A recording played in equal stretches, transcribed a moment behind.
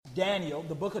Daniel.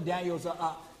 The book of Daniel is an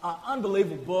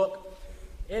unbelievable book.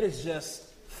 It is just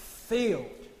filled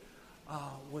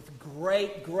with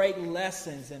great, great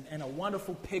lessons and a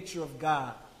wonderful picture of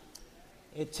God.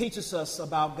 It teaches us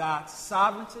about God's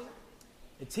sovereignty.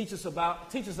 It teaches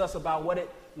us about what it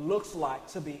looks like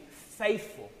to be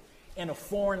faithful in a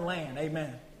foreign land.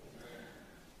 Amen.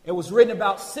 It was written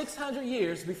about 600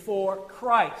 years before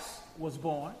Christ was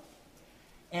born.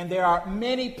 And there are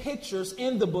many pictures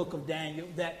in the book of Daniel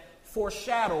that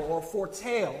foreshadow or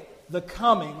foretell the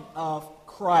coming of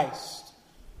Christ.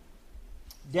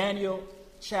 Daniel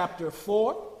chapter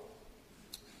 4.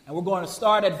 And we're going to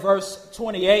start at verse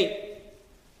 28.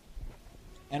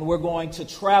 And we're going to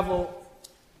travel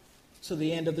to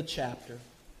the end of the chapter.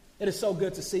 It is so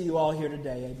good to see you all here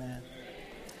today. Amen.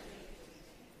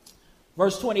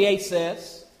 Verse 28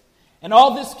 says, "And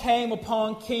all this came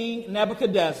upon King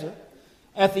Nebuchadnezzar.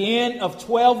 At the end of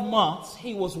 12 months,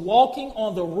 he was walking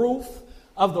on the roof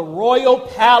of the royal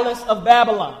palace of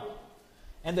Babylon.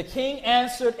 And the king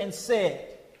answered and said,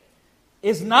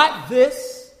 'Is not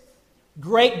this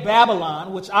great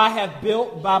Babylon, which I have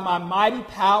built by my mighty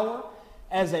power,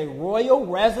 as a royal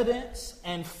residence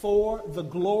and for the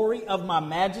glory of my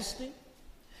majesty?'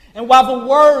 And while the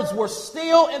words were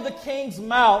still in the king's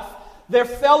mouth, there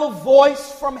fell a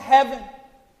voice from heaven.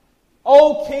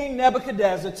 'O King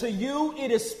Nebuchadnezzar, to you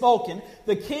it is spoken,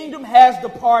 the kingdom has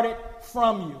departed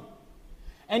from you,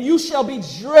 and you shall be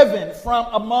driven from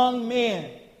among men,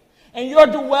 and your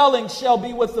dwelling shall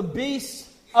be with the beasts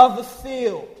of the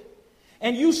field,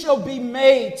 and you shall be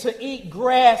made to eat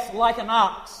grass like an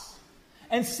ox.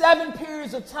 And 7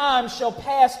 periods of time shall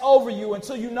pass over you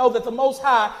until you know that the Most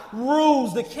High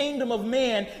rules the kingdom of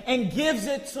men and gives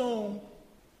it to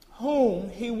whom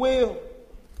he will.'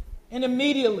 And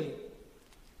immediately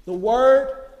the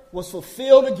word was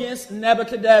fulfilled against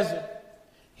Nebuchadnezzar.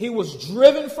 He was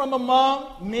driven from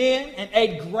among men and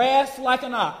ate grass like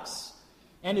an ox,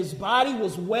 and his body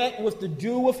was wet with the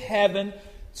dew of heaven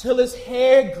till his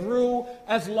hair grew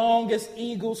as long as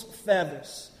eagle's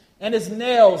feathers, and his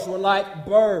nails were like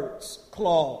birds'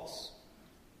 claws.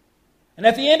 And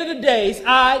at the end of the days,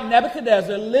 I,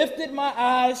 Nebuchadnezzar, lifted my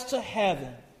eyes to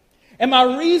heaven, and my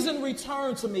reason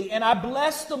returned to me, and I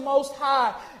blessed the Most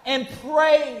High, and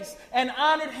praised and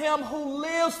honored him who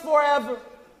lives forever.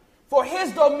 For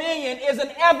his dominion is an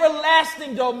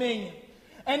everlasting dominion,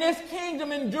 and his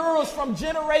kingdom endures from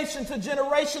generation to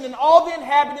generation, and all the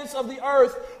inhabitants of the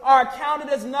earth are accounted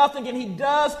as nothing, and he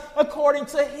does according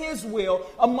to his will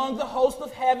among the host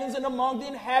of heavens and among the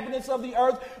inhabitants of the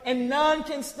earth, and none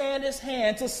can stand his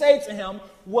hand to say to him,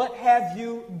 'What have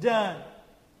you done?'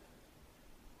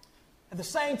 At the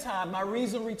same time, my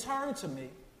reason returned to me.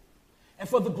 And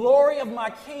for the glory of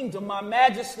my kingdom, my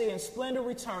majesty and splendor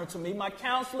returned to me. My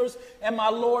counselors and my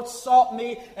lords sought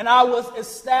me, and I was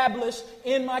established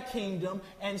in my kingdom,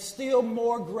 and still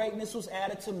more greatness was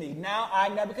added to me. Now I,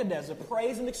 Nebuchadnezzar,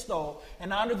 praise and extol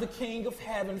and honor the King of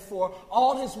heaven, for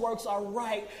all his works are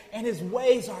right, and his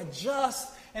ways are just,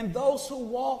 and those who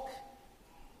walk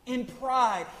in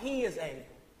pride, he is able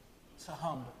to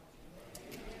humble."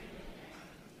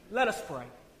 Let us pray.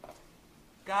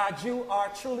 God, you are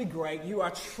truly great. You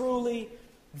are truly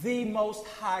the Most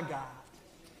High God.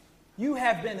 You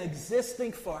have been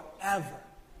existing forever.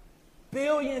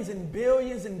 Billions and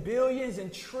billions and billions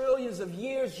and trillions of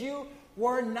years, you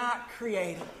were not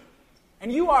created.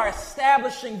 And you are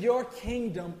establishing your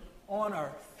kingdom on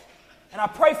earth. And I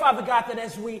pray, Father God, that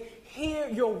as we hear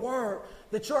your word,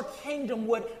 that your kingdom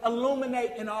would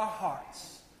illuminate in our hearts.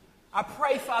 I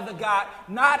pray, Father God,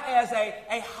 not as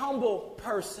a humble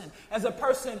person, as a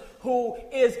person who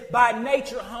is by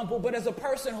nature humble, but as a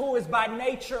person who is by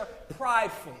nature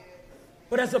prideful.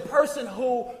 But as a person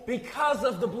who, because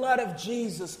of the blood of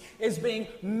Jesus, is being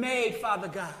made, Father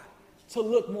God, to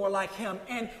look more like him.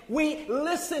 And we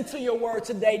listen to your word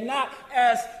today, not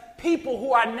as people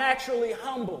who are naturally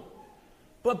humble,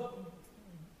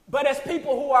 but as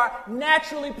people who are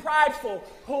naturally prideful,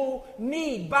 who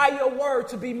need, by your word,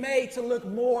 to be made to look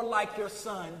more like your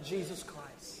Son, Jesus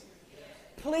Christ.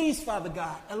 Please, Father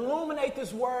God, illuminate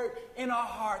this word in our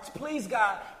hearts. Please,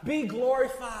 God, be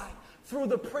glorified through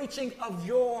the preaching of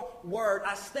your word.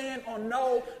 I stand on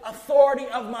no authority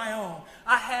of my own.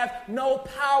 I have no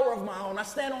power of my own. I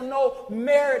stand on no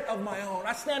merit of my own.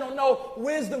 I stand on no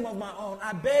wisdom of my own.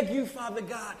 I beg you, Father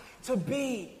God, to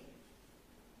be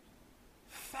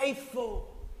faithful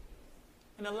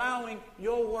in allowing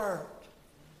your word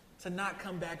to not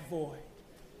come back void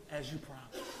as you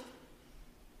promised.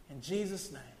 In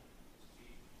Jesus' name,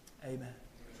 amen.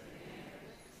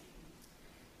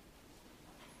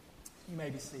 You may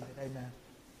be seated. Amen.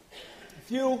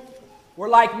 If you were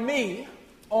like me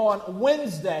on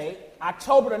Wednesday,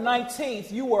 October the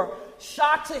 19th, you were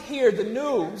shocked to hear the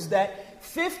news that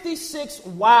 56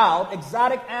 wild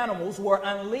exotic animals were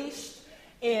unleashed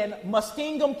in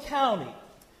Muskingum County.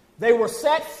 They were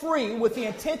set free with the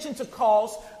intention to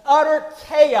cause utter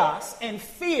chaos and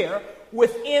fear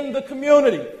within the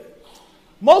community.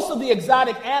 Most of the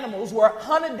exotic animals were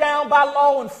hunted down by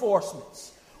law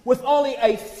enforcement, with only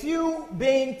a few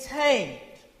being tamed.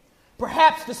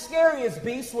 Perhaps the scariest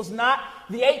beast was not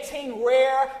the 18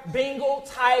 rare Bengal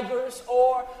tigers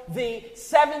or the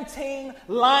 17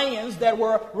 lions that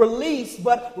were released,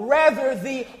 but rather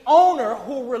the owner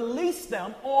who released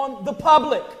them on the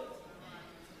public.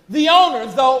 The owner,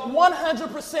 though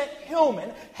 100% human,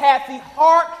 had the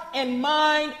heart and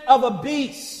mind of a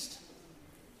beast.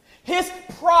 His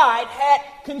pride had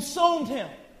consumed him.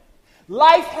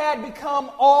 Life had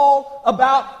become all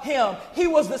about him. He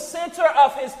was the center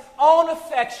of his own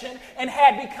affection and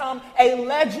had become a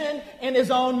legend in his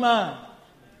own mind.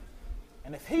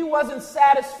 And if he wasn't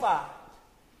satisfied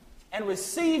and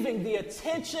receiving the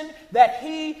attention that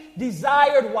he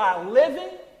desired while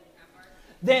living,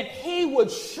 then he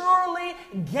would surely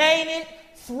gain it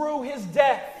through his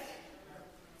death.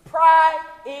 Pride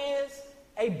is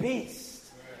a beast.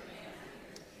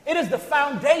 It is the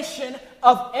foundation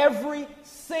of every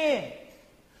sin.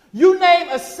 You name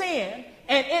a sin,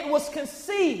 and it was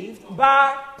conceived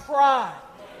by pride.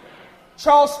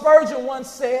 Charles Spurgeon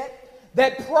once said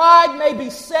that pride may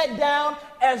be set down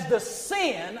as the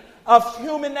sin of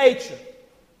human nature.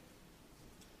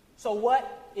 So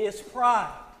what is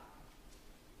pride?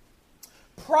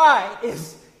 Pride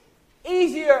is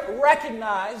easier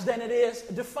recognized than it is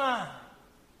defined.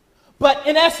 But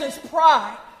in essence,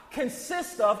 pride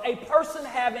consists of a person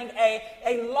having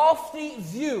a lofty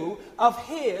view of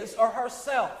his or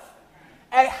herself,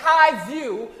 a high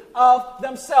view of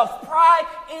themselves. Pride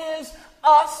is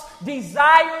us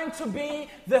desiring to be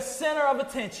the center of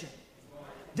attention,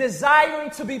 desiring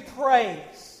to be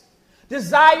praised,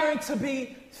 desiring to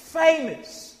be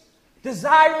famous,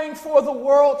 desiring for the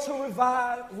world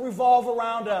to revolve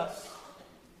around us.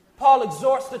 Paul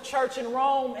exhorts the church in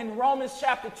Rome in Romans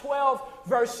chapter 12,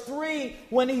 verse 3,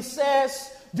 when he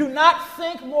says, "Do not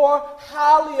think more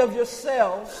highly of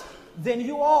yourselves than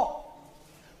you ought."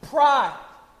 Pride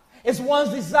is one's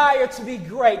desire to be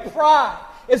great. Pride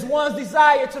is one's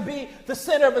desire to be the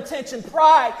center of attention.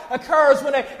 Pride occurs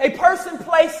when a person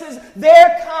places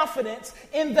their confidence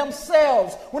in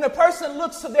themselves, when a person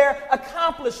looks to their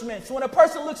accomplishments, when a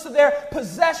person looks to their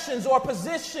possessions or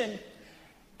position,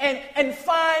 and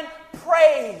find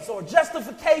praise or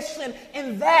justification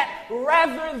in that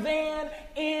rather than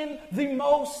in the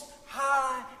Most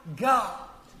High God.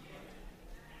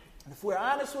 And if we're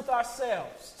honest with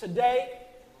ourselves today,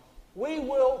 we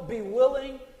will be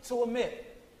willing to admit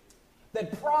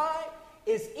that pride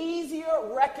is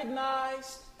easier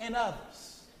recognized in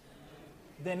others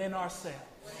than in ourselves.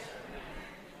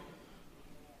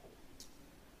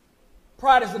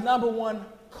 Pride is the number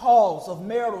one cause of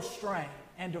marital strain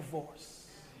and divorce.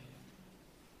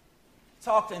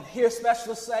 Talked and hear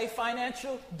specialists say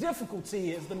financial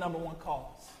difficulty is the number one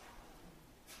cause.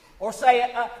 Or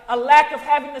say a lack of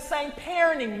having the same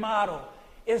parenting model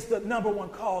is the number one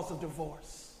cause of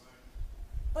divorce.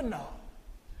 But no.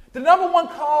 The number one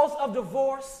cause of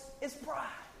divorce is pride.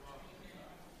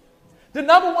 The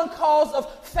number one cause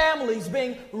of families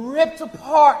being ripped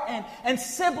apart and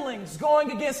siblings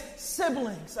going against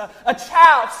siblings. A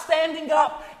child standing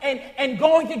up and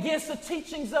going against the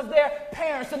teachings of their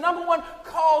parents. The number one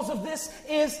cause of this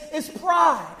is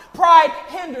pride. Pride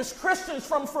hinders Christians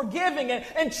from forgiving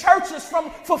and churches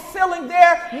from fulfilling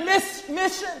their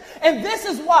mission. And this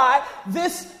is why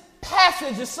this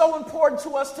passage is so important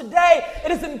to us today. It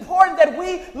is important that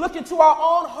we look into our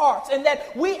own hearts and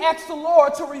that we ask the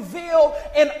Lord to reveal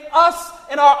in us,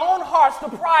 in our own hearts, the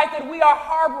pride that we are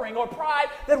harboring or pride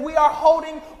that we are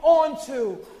holding on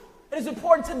to. It is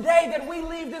important today that we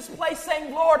leave this place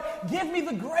saying, Lord, give me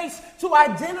the grace to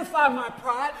identify my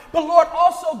pride, but Lord,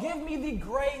 also give me the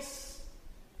grace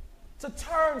to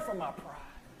turn from my pride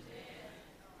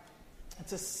and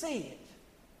to see it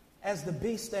as the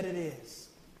beast that it is.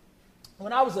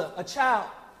 When I was a child,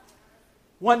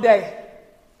 one day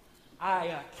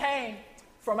I came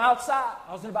from outside.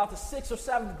 I was in about the 6th or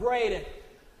 7th grade, and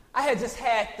I had just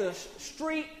had the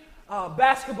street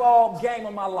basketball game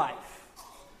of my life.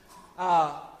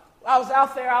 I was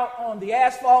out there out on the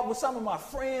asphalt with some of my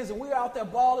friends, and we were out there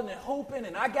balling and hooping,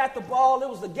 and I got the ball. It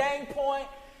was the game point,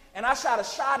 and I shot a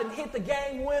shot and hit the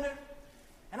game winner.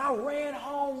 And I ran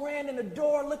home, ran in the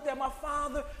door, looked at my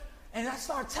father, and I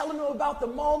started telling him about the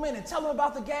moment and telling him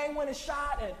about the game-winning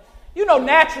shot. You know,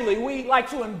 naturally, we like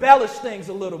to embellish things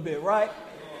a little bit, right?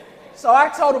 So I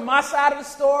told him my side of the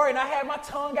story, and I had my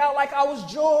tongue out like I was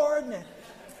Jordan. And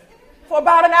for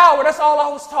about an hour, that's all I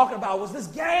was talking about was this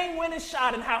game-winning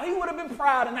shot and how he would have been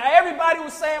proud and how everybody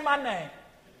was saying my name.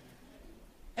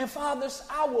 And fathers,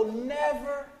 I will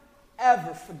never,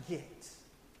 ever forget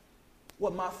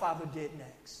what my father did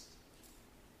next.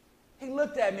 He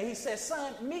looked at me. He said,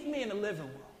 son, meet me in the living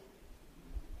room.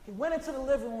 He went into the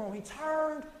living room. He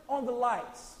turned on the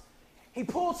lights. He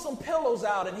pulled some pillows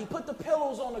out and he put the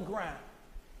pillows on the ground.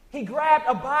 He grabbed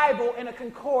a Bible and a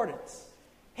concordance.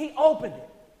 He opened it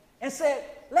and said,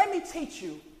 let me teach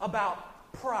you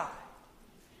about pride.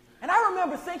 And I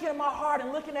remember thinking in my heart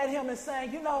and looking at him and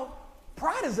saying, you know,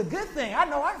 pride is a good thing. I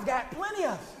know I've got plenty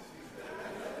of it.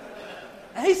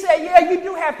 And he said, yeah, you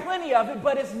do have plenty of it,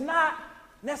 but it's not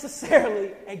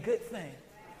necessarily a good thing.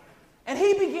 And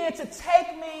he began to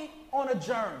take me on a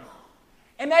journey.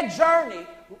 And that journey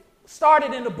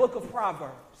started in the book of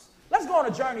Proverbs. Let's go on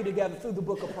a journey together through the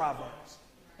book of Proverbs.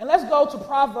 And let's go to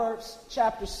Proverbs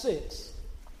chapter 6.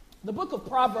 The book of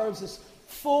Proverbs is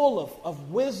full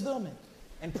of wisdom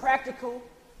and practical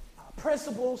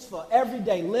principles for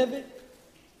everyday living.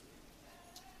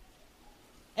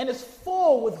 And it's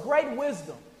full with great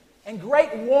wisdom and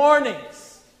great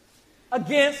warnings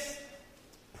against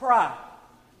pride,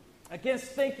 against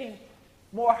thinking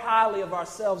more highly of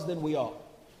ourselves than we are.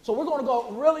 So we're going to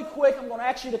go really quick. I'm going to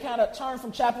ask you to kind of turn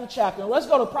from chapter to chapter. And let's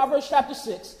go to Proverbs chapter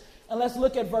 6, and let's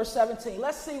look at verse 17.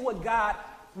 Let's see what God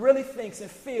really thinks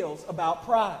and feels about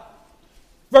pride.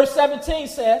 Verse 17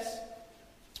 says,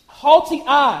 haughty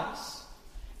eyes,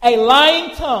 a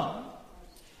lying tongue,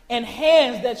 and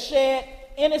hands that shed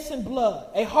innocent blood,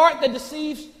 a heart that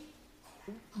deceives,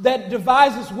 that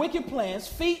devises wicked plans,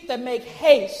 feet that make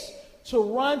haste to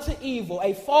run to evil,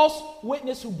 a false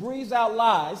witness who breathes out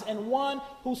lies, and one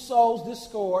who sows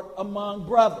discord among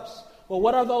brothers. Well,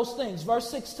 what are those things? Verse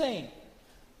 16.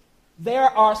 There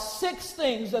are 6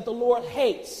 things that the Lord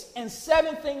hates and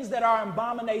 7 things that are an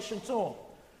abomination to him.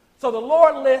 So the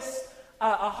Lord lists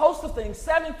a host of things,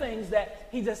 7 things that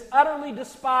he just utterly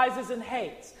despises and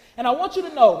hates. And I want you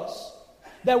to notice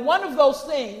that one of those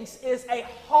things is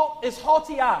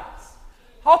haughty eyes.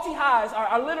 Haughty eyes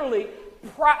are literally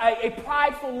a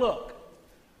prideful look.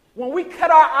 When we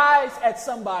cut our eyes at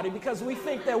somebody because we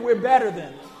think that we're better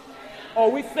than them,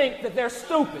 or we think that they're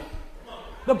stupid.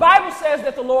 The Bible says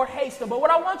that the Lord hates them, but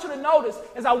what I want you to notice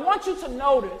is I want you to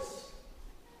notice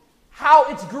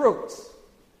how it's grouped.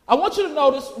 I want you to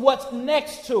notice what's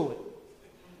next to it.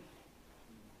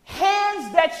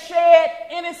 Hands that shed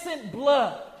innocent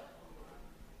blood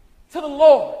to the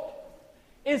Lord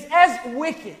is as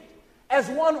wicked as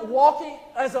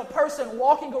a person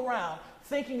walking around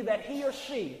thinking that he or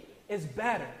she is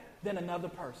better than another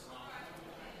person.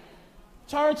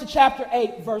 Turn to chapter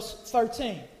 8, verse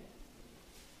 13.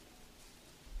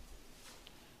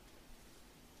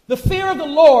 The fear of the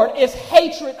Lord is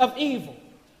hatred of evil.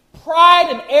 Pride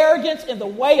and arrogance in the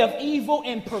way of evil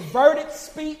and perverted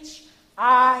speech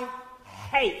I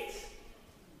hate.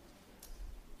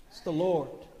 It's the Lord.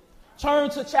 Turn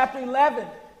to chapter 11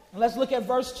 and let's look at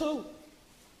verse 2.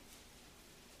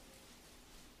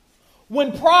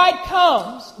 When pride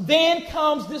comes, then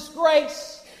comes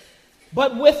disgrace,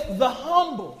 but with the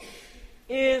humble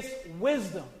is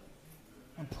wisdom.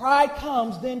 When pride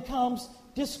comes, then comes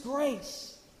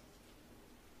disgrace.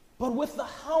 But with the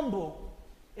humble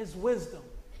is wisdom.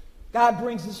 God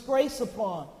brings disgrace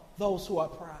upon those who are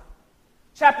proud.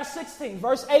 Chapter 16,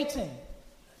 verse 18.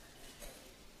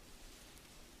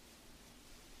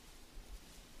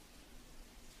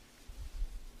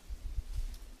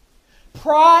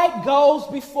 Pride goes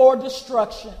before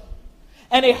destruction,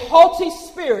 and a haughty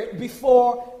spirit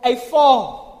before a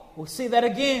fall. We'll see that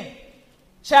again.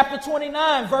 Chapter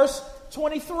 29, verse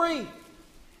 23.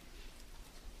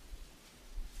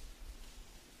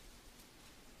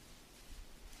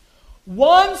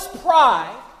 One's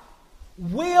pride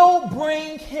will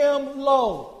bring him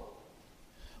low,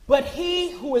 but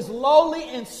he who is lowly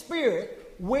in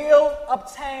spirit will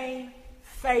obtain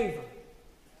favor.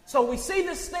 So we see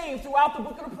this theme throughout the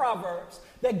book of the Proverbs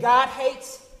that God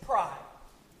hates pride.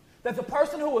 That the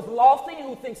person who is lofty and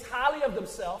who thinks highly of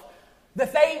themselves,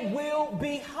 that they will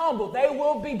be humble. They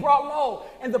will be brought low.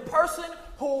 And the person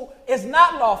who is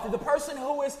not lofty, the person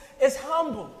who is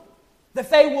humble, that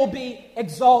they will be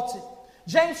exalted.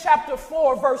 James chapter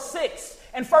 4, verse 6,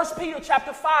 and 1 Peter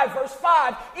chapter 5, verse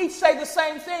 5, each say the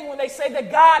same thing when they say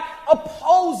that God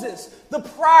opposes the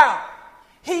proud.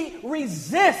 He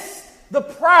resists the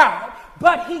proud,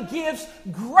 but he gives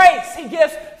grace. He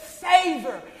gives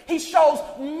favor. He shows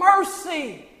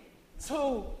mercy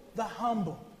to the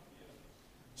humble.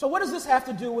 So what does this have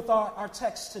to do with our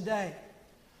text today?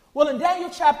 Well, in Daniel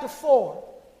chapter 4,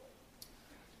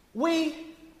 we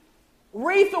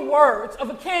read the words of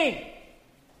a king.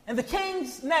 And the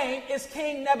king's name is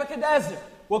King Nebuchadnezzar.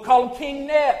 We'll call him King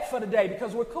Neb for the day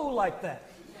because we're cool like that.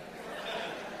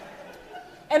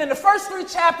 And in the first 3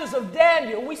 chapters of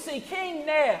Daniel, we see King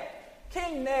Neb.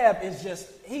 King Neb is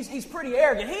he's pretty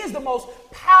arrogant. He is the most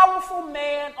powerful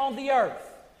man on the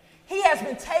earth. He has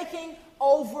been taking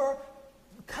over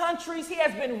countries. He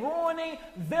has been ruining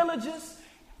villages.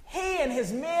 He and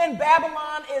his men,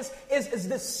 Babylon, is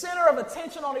the center of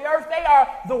attention on the earth. They are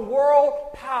the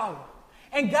world power.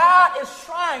 And God is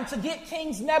trying to get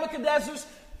King Nebuchadnezzar's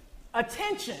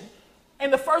attention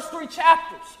in the first 3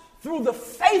 chapters through the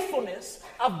faithfulness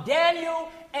of Daniel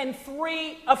and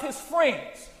 3 of his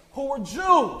friends who were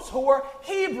Jews, who were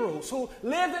Hebrews, who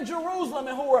lived in Jerusalem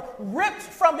and who were ripped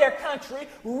from their country,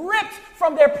 ripped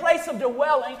from their place of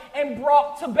dwelling, and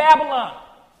brought to Babylon.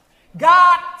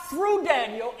 God, through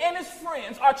Daniel and his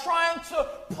friends, are trying to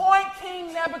point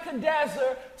King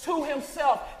Nebuchadnezzar to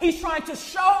himself. He's trying to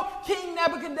show King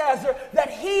Nebuchadnezzar that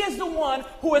he is the one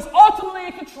who is ultimately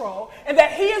in control and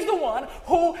that he is the one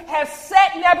who has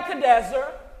set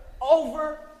Nebuchadnezzar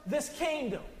over this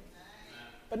kingdom.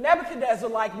 But Nebuchadnezzar,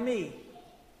 like me,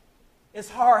 is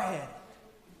hard-headed.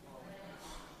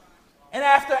 And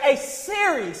after a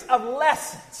series of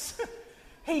lessons,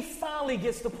 he finally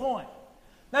gets the point.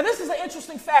 Now, this is an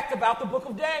interesting fact about the book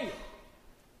of Daniel.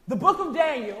 The book of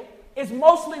Daniel is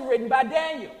mostly written by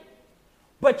Daniel.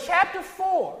 But chapter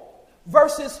 4,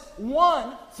 verses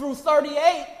 1 through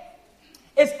 38,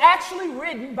 is actually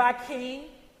written by King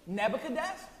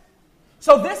Nebuchadnezzar.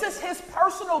 So this is his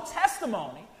personal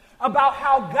testimony about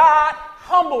how God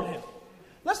humbled him.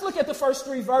 Let's look at the first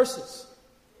 3 verses.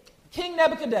 King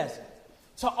Nebuchadnezzar,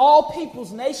 to all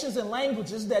peoples, nations, and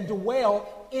languages that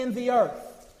dwell in the earth,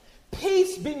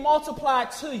 peace be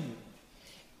multiplied to you.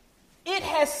 It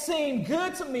has seemed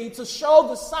good to me to show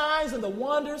the signs and the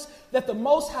wonders that the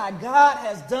Most High God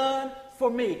has done for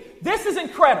me. This is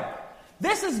incredible.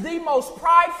 This is the most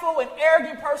prideful and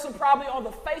arrogant person probably on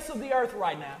the face of the earth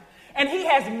right now. And he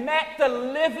has met the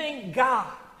living God.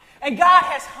 And God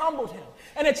has humbled him.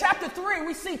 And in chapter 3,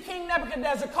 we see King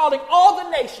Nebuchadnezzar calling all the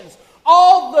nations,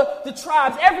 all the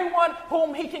tribes, everyone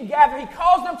whom he can gather. He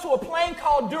calls them to a plain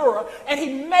called Dura, and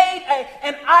he made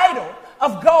an idol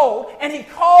of gold, and he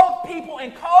called people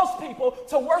and caused people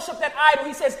to worship that idol.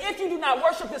 He says, if you do not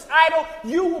worship this idol,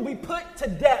 you will be put to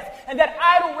death. And that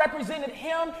idol represented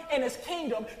him and his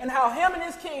kingdom, and how him and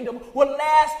his kingdom would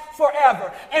last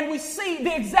forever. And we see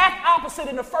the exact opposite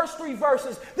in the first 3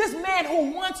 verses. This man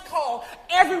who once called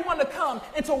everyone to come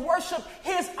and to worship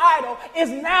his idol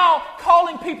is now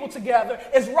calling people together,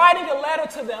 is writing a letter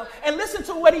to them. And listen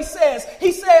to what he says.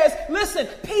 He says, listen,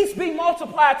 peace be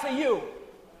multiplied to you.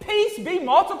 Peace be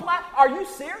multiplied? Are you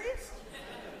serious?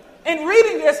 In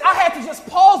reading this, I had to just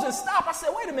pause and stop. I said,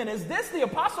 wait a minute, is this the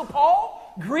Apostle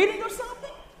Paul greeting or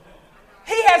something?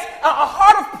 He has a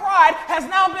heart of pride, has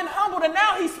now been humbled, and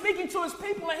now he's speaking to his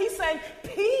people, and he's saying,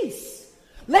 peace.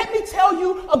 Let me tell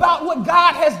you about what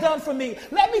God has done for me.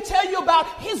 Let me tell you about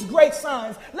his great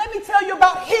signs. Let me tell you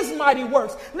about his mighty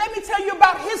works. Let me tell you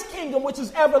about his kingdom, which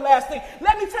is everlasting.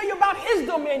 Let me tell you about his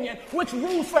dominion, which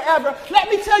rules forever. Let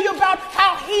me tell you about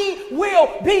how he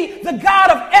will be the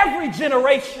God of every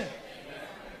generation.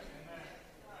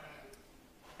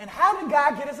 And how did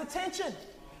God get his attention?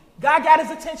 God got his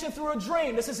attention through a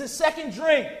dream. This is his second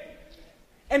dream.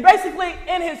 And basically,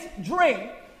 in his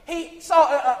dream, he saw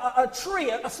a tree,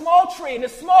 a small tree, and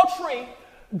this small tree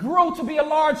grew to be a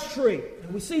large tree.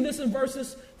 And we see this in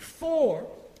verses 4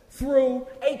 through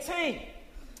 18.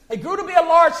 It grew to be a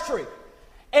large tree,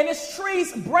 and this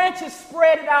tree's branches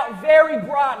spread it out very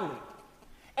broadly.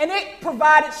 And it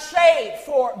provided shade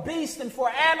for beasts and for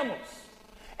animals.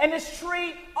 And this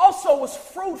tree also was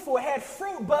fruitful. It had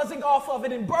fruit buzzing off of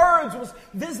it, and birds was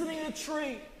visiting the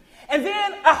tree. And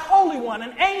then a holy one,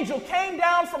 an angel, came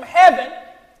down from heaven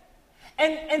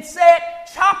and said,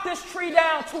 chop this tree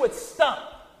down to its stump.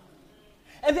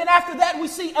 And then after that, we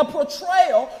see a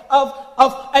portrayal of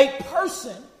a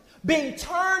person being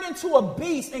turned into a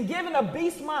beast and given a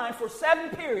beast mind for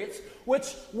 7 periods,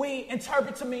 which we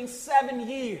interpret to mean 7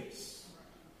 years.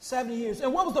 7 years.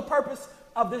 And what was the purpose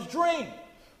of this dream?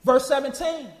 Verse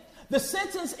 17. The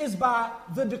sentence is by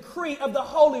the decree of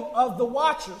the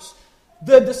watchers,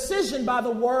 the decision by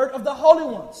the word of the holy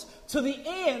ones, to the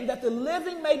end that the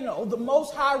living may know the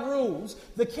Most High rules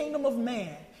the kingdom of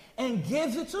man and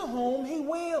gives it to whom he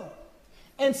will,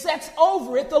 and sets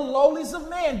over it the lowlies of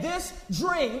man. This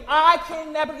dream I,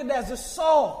 King Nebuchadnezzar,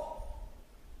 saw.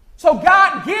 So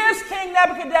God gives King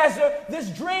Nebuchadnezzar this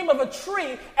dream of a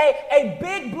tree, a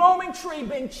big blooming tree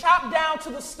being chopped down to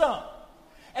the stump.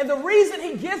 And the reason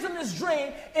he gives him this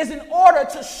dream is in order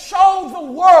to show the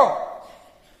world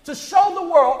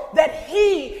that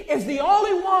he is the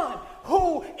only one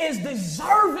who is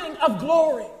deserving of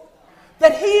glory,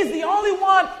 that he is the only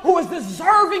one who is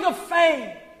deserving of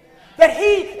fame, that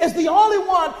he is the only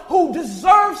one who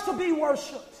deserves to be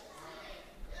worshipped.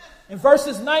 In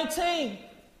verses 19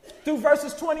 through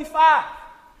verses 25,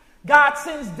 God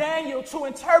sends Daniel to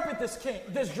interpret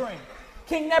this dream.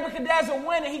 King Nebuchadnezzar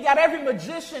went and he got every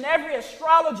magician, every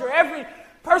astrologer, every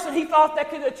person he thought that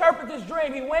could interpret this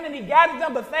dream. He went and he gathered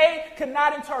them, but they could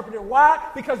not interpret it. Why?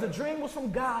 Because the dream was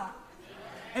from God.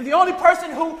 And the only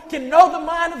person who can know the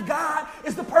mind of God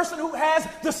is the person who has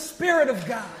the Spirit of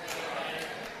God.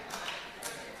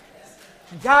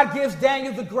 And God gives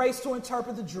Daniel the grace to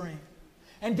interpret the dream.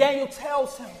 And Daniel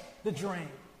tells him the dream.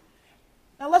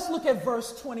 Now let's look at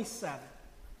verse 27.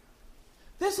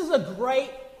 This is a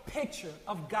great picture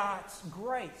of God's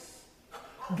grace.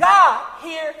 God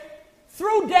here,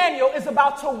 through Daniel, is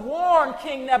about to warn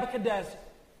King Nebuchadnezzar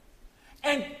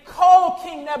and call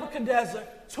King Nebuchadnezzar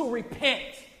to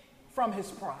repent from his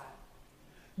pride.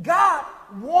 God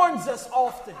warns us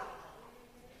often.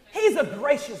 He's a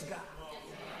gracious God.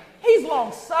 He's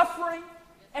long-suffering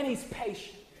and he's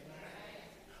patient.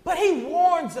 But he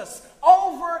warns us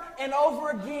over and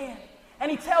over again. And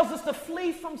he tells us to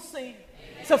flee from sin,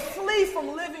 to flee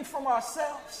from living from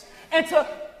ourselves, and to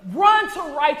run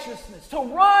to righteousness, to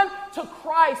run to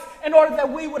Christ in order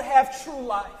that we would have true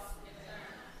life.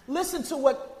 Listen to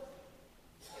what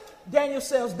Daniel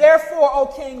says. Therefore,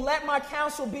 O king, let my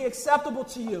counsel be acceptable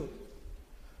to you.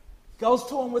 Goes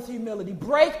to him with humility.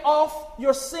 Break off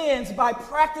your sins by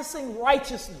practicing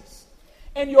righteousness,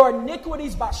 and your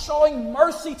iniquities by showing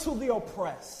mercy to the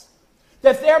oppressed,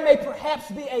 that there may perhaps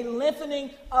be a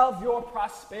lengthening of your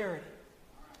prosperity.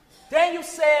 Daniel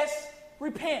says,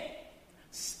 repent.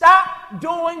 Stop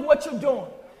doing what you're doing.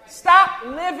 Stop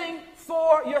living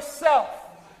for yourself.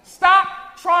 Stop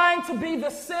trying to be the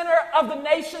center of the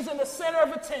nations and the center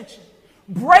of attention.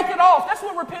 Break it off. That's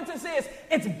what repentance is.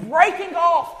 It's breaking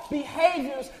off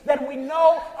behaviors that we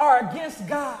know are against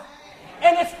God.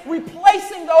 And it's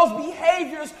replacing those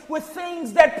behaviors with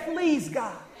things that please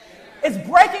God. It's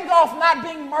breaking off not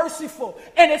being merciful.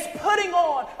 And it's putting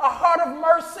on a heart of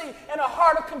mercy and a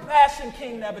heart of compassion,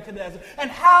 King Nebuchadnezzar. And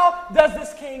how does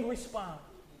this king respond?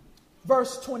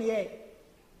 Verse 28.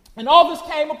 And all this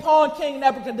came upon King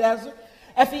Nebuchadnezzar.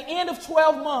 At the end of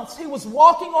 12 months, he was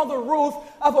walking on the roof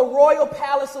of a royal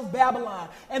palace of Babylon.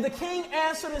 And the king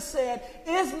answered and said,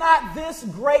 is not this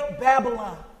great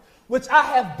Babylon, which I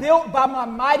have built by my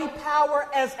mighty power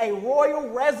as a royal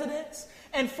residence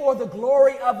and for the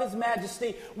glory of his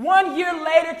majesty? 1 year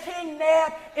later, King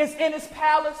Neb is in his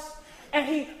palace, and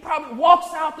he probably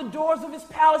walks out the doors of his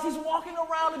palace. He's walking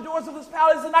around the doors of his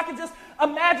palace, and I can just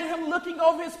imagine him looking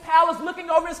over his palace, looking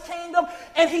over his kingdom,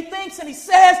 and he thinks and he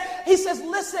says,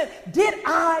 listen, did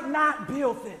I not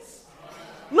build this?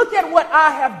 Look at what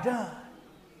I have done.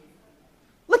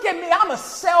 Look at me, I'm a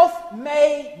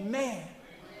self-made man.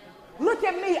 Look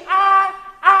at me,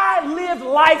 I live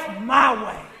life my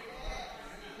way.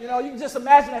 You know, you can just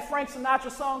imagine that Frank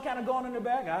Sinatra song kind of going in the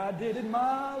back. I did it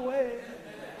my way.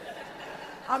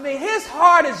 I mean, his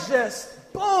heart is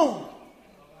just boom.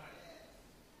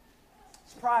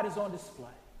 His pride is on display.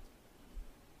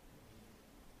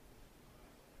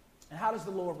 And how does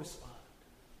the Lord respond?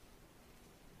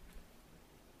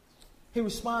 He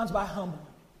responds by humbling.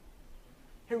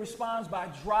 He responds by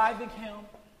driving him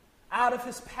out of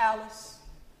his palace,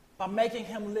 by making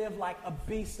him live like a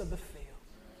beast of the field.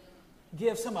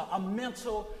 Gives him a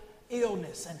mental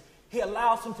illness, and he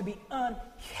allows him to be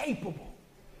incapable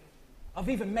of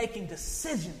even making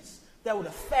decisions that would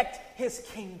affect his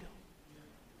kingdom.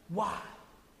 Why?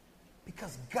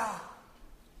 Because God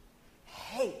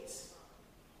hates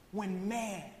when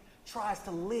man tries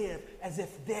to live as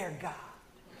if they're God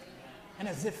and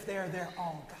as if they're their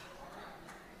own God.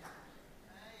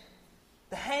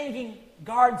 The Hanging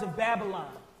Gardens of Babylon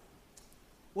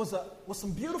was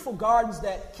some beautiful gardens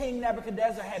that King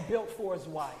Nebuchadnezzar had built for his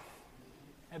wife.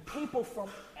 And people from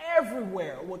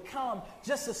everywhere would come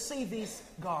just to see these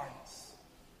gardens.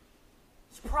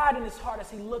 His pride in his heart as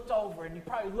he looked over, and he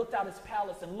probably looked out his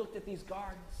palace and looked at these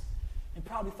gardens and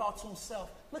probably thought to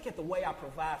himself, look at the way I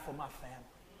provide for my family.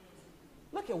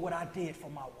 Look at what I did for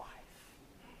my wife.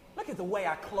 Look at the way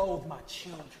I clothe my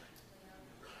children.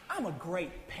 I'm a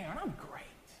great parent. I'm great.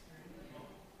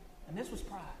 And this was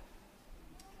pride.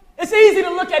 It's easy to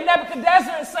look at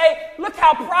Nebuchadnezzar and say, look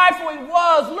how prideful he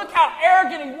was. Look how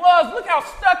arrogant he was. Look how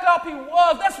stuck up he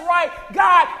was. That's right.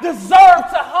 God deserved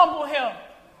to humble him.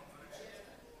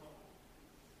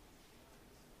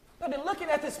 But in looking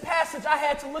at this passage, I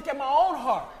had to look at my own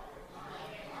heart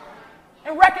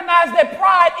and recognize that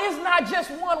pride is not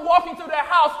just one walking through their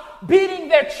house, beating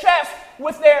their chest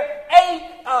with their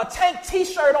tank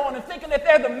t-shirt on and thinking that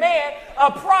they're the man.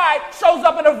 Pride shows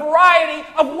up in a variety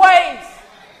of ways.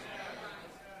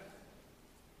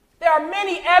 There are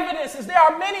many evidences. There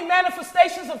are many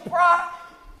manifestations of pride.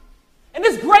 And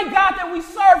this great God that we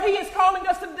serve, he is calling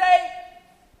us today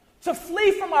to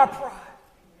flee from our pride.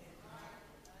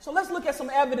 So let's look at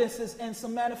some evidences and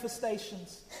some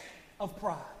manifestations of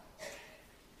pride.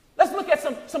 Let's look at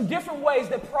some different ways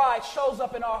that pride shows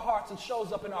up in our hearts and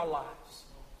shows up in our lives.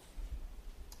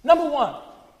 Number one,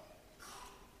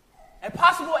 and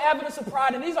possible evidence of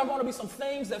pride, and these are going to be some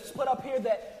things that's put up here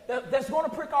that's going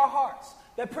to prick our hearts,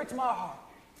 that pricks my heart.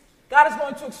 God is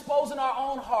going to expose in our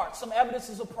own hearts some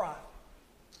evidences of pride.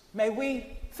 May we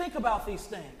think about these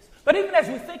things. But even as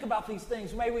we think about these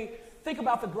things, may we think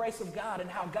about the grace of God and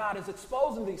how God is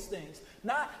exposing these things,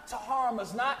 not to harm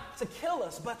us, not to kill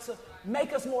us, but to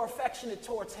make us more affectionate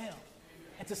towards him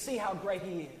and to see how great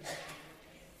he is.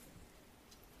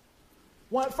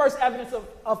 One first evidence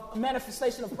of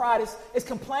manifestation of pride is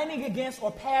complaining against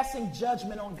or passing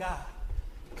judgment on God.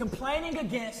 Complaining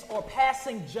against or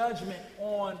passing judgment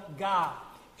on God.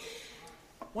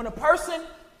 When a person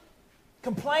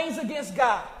complains against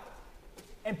God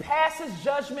and passes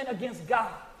judgment against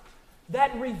God,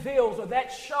 that reveals or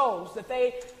that shows that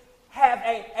they have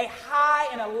a high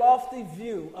and a lofty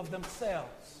view of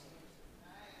themselves.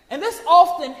 And this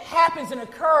often happens and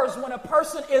occurs when a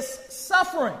person is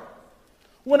suffering,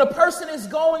 when a person is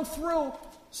going through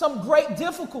some great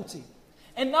difficulty.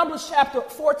 In Numbers chapter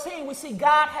 14, we see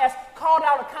God has called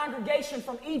out a congregation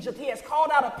from Egypt. He has called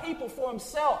out a people for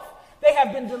himself. They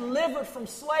have been delivered from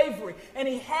slavery, and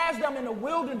he has them in the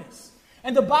wilderness.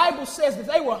 And the Bible says that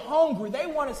they were hungry. They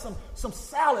wanted some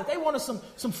salad. They wanted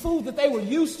some food that they were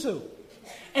used to.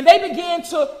 And they began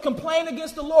to complain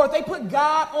against the Lord. They put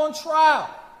God on trial.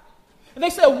 And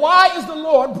they said, why is the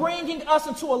Lord bringing us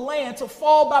into a land to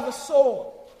fall by the sword?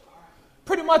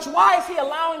 Pretty much, why is he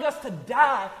allowing us to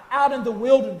die out in the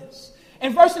wilderness?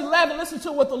 In verse 11, listen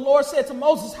to what the Lord said to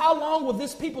Moses. How long will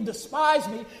this people despise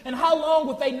me? And how long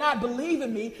will they not believe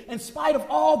in me in spite of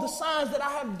all the signs that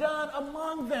I have done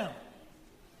among them?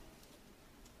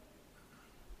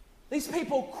 These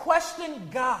people question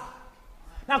God.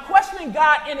 Now, questioning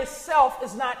God in itself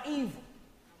is not evil.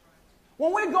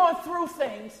 When we're going through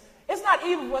things, it's not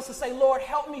evil for us to say, Lord,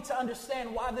 help me to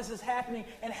understand why this is happening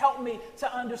and help me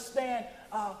to understand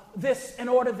this in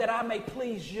order that I may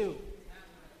please you.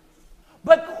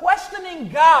 But questioning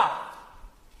God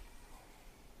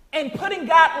and putting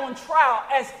God on trial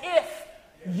as if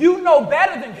you know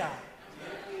better than God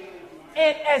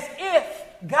and as if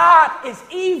God is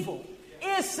evil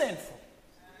is sinful.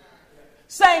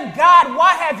 Saying, God,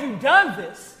 why have you done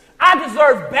this? I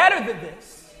deserve better than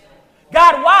this.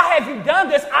 God, why have you done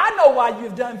this? I know why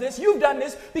you've done this. You've done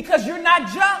this because you're not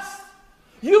just.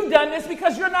 You've done this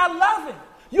because you're not loving.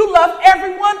 You love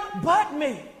everyone but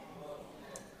me.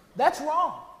 That's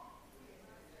wrong.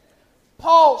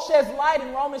 Paul sheds light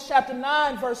in Romans chapter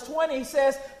 9, verse 20. He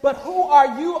says, but who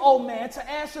are you, O man, to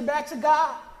answer back to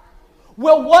God?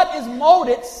 Will what is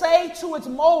molded say to its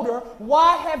molder,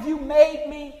 why have you made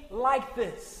me like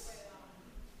this?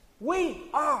 We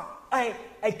are a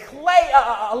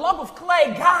lump of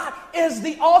clay. God is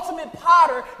the ultimate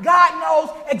potter. God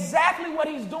knows exactly what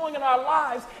he's doing in our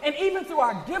lives. And even through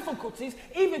our difficulties,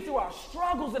 even through our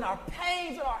struggles and our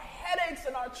pains and our headaches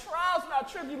and our trials and our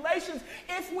tribulations,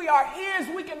 if we are his,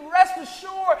 we can rest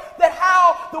assured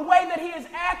that the way that he is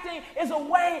acting is a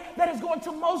way that is going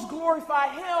to most glorify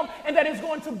him and that is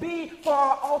going to be for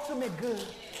our ultimate good.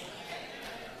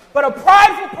 But a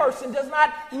prideful person does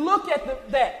not look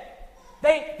at that.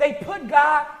 They put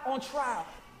God on trial.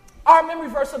 Our memory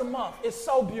verse of the month is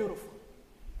so beautiful.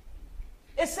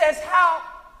 It says, how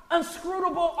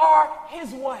inscrutable are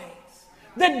his ways.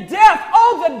 The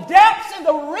depths and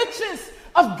the riches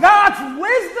of God's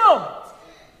wisdom.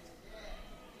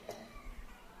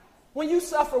 When you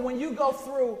suffer, when you go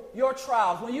through your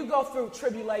trials, when you go through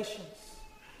tribulations,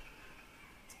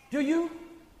 do you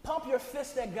pump your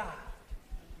fist at God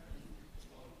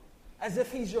as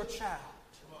if he's your child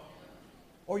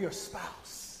or your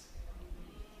spouse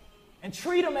and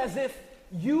treat him as if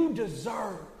you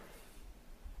deserve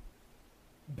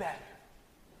better?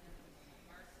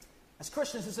 As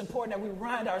Christians, it's important that we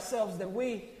remind ourselves that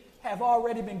we have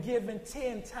already been given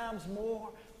 10 times more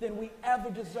than we ever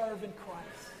deserve in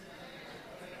Christ.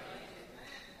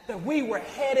 That we were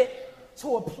headed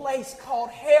to a place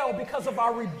called hell because of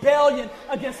our rebellion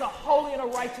against a holy and a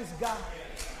righteous God.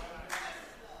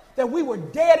 That we were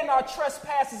dead in our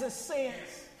trespasses and sins.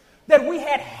 That we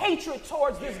had hatred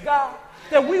towards this God.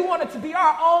 That we wanted to be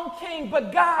our own king,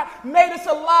 but God made us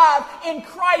alive in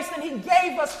Christ, and he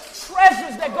gave us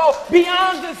treasures that go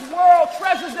beyond this world,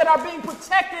 treasures that are being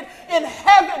protected in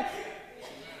heaven.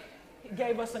 He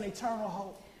gave us an eternal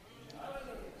hope.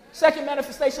 Second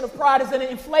manifestation of pride is an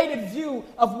inflated view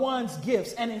of one's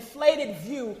gifts, an inflated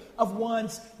view of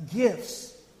one's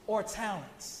gifts or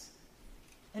talents.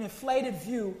 An inflated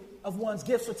view of one's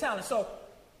gifts or talents. So,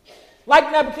 like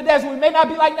Nebuchadnezzar, we may not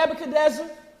be like Nebuchadnezzar,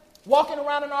 walking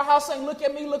around in our house saying, look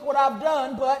at me, look what I've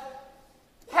done, but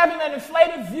having an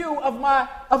inflated view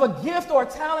of a gift or a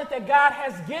talent that God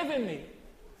has given me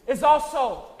is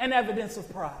also an evidence of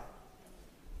pride.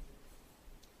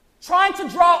 Trying to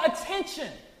draw attention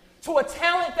to a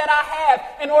talent that I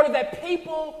have in order that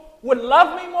people would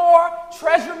love me more,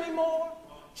 treasure me more.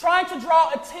 Trying to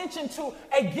draw attention to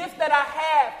a gift that I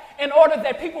have in order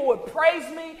that people would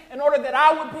praise me, in order that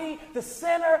I would be the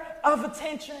center of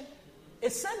attention,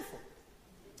 is sinful.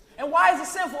 And why is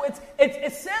it sinful?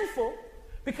 It's sinful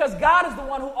because God is the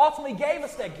one who ultimately gave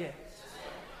us that gift.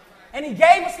 And he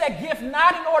gave us that gift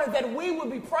not in order that we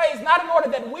would be praised, not in order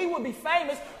that we would be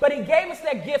famous, but he gave us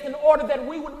that gift in order that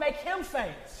we would make him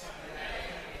famous.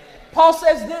 Paul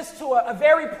says this to a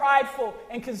very prideful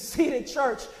and conceited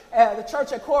church, the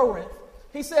church at Corinth.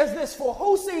 He says this, for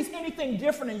who sees anything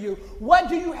different in you? What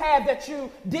do you have that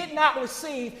you did not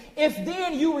receive? If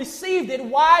then you received it,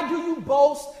 why do you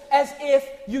boast as if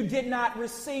you did not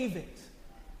receive it?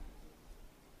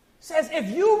 Says if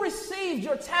you received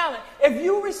your talent, if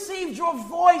you received your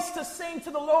voice to sing to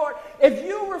the Lord, if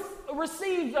you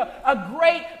received a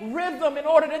great rhythm in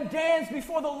order to dance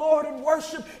before the Lord and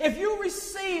worship, if you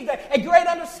received a great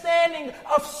understanding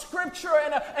of Scripture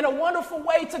and a wonderful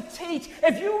way to teach,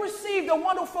 if you received a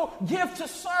wonderful gift to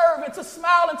serve and to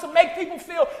smile and to make people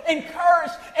feel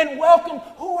encouraged and welcome,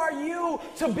 who are you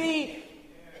to be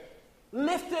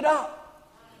lifted up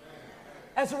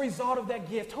as a result of that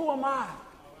gift? Who am I?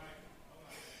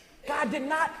 God did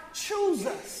not choose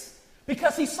us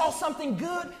because he saw something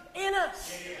good in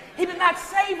us. He did not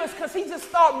save us because he just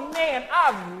thought, man,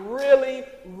 I've really,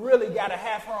 really got to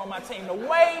have her on my team. The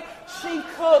way she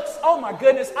cooks, oh my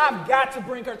goodness, I've got to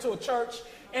bring her to a church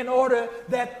in order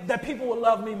that people will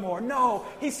love me more. No,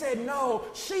 he said, no,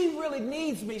 she really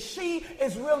needs me. She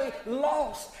is really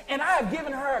lost. And I have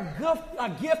given her a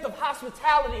gift of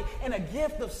hospitality and a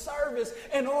gift of service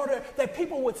in order that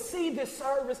people would see this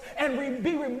service and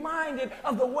be reminded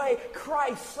of the way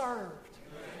Christ served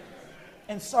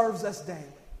and serves us daily.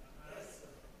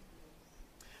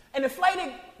 An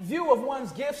inflated view of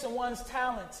one's gifts and one's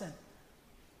talents, and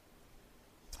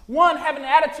one having an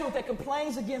attitude that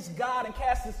complains against God and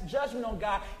casts its judgment on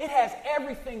God, it has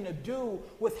everything to do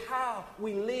with how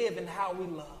we live and how we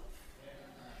love.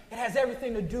 It has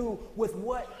everything to do with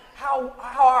how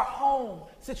our home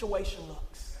situation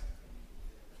looks.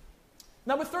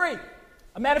 Number 3,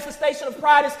 a manifestation of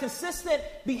pride is consistent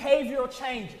behavioral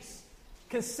changes.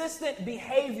 Consistent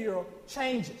behavioral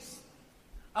changes.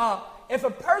 If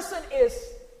a person is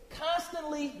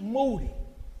constantly moody,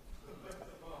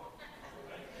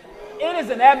 it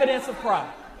is an evidence of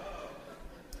pride.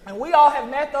 And we all have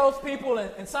met those people,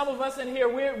 and some of us in here,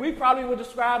 we probably would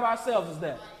describe ourselves as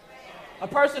that. A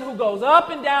person who goes up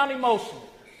and down emotionally.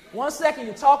 One second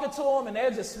you're talking to them and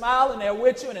they're just smiling, they're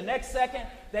with you, and the next second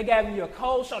they're giving you a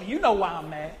cold shoulder. You know why I'm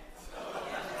mad.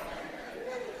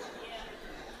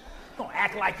 Don't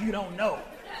act like you don't know.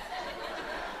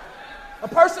 A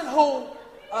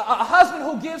husband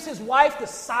who gives his wife the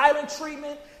silent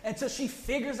treatment until she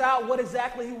figures out what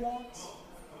exactly he wants.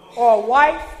 Or a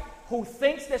wife who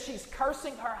thinks that she's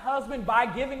cursing her husband by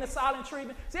giving the silent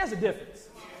treatment. See, there's a difference.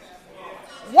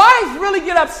 Wives really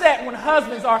get upset when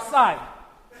husbands are silent.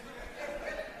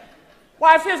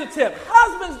 Wives, here's a tip.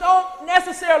 Husbands don't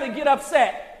necessarily get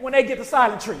upset when they get the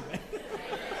silent treatment.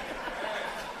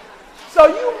 So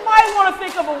you might want to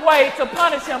think of a way to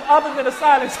punish him other than the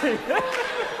silent treatment.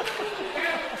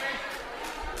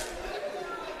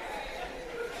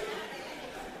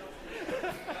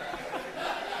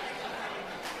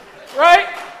 Right?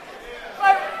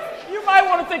 You might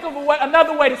want to think of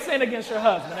another way to sin against your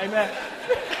husband. Amen.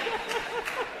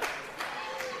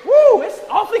 Woo, it's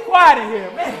awfully quiet in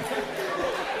here, man.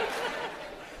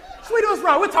 Sweetie, what's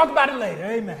wrong? We'll talk about it later.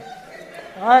 Amen.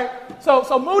 All right.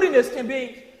 So moodiness can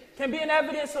be an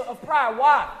evidence of pride.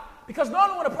 Why? Because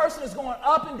normally when a person is going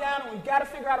up and down, and we've got to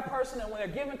figure out a person, and when they're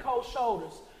giving cold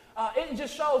shoulders, It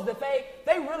just shows that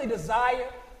they really desire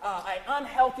an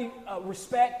unhealthy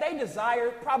respect. They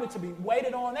desire probably to be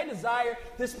waited on. They desire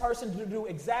this person to do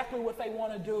exactly what they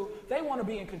want to do. They want to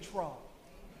be in control.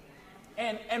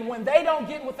 And when they don't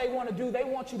get what they want to do, they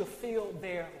want you to feel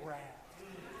their wrath.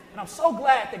 And I'm so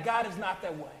glad that God is not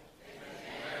that way.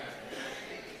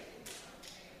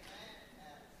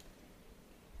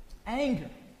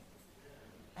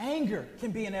 Anger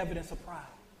can be an evidence of pride.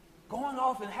 Going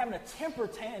off and having a temper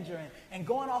tantrum and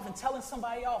going off and telling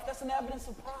somebody off, that's an evidence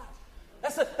of pride.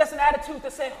 That's an attitude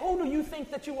that says, who do you think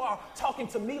that you are talking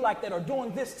to me like that or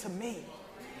doing this to me?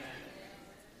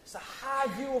 It's a high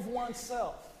view of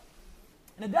oneself.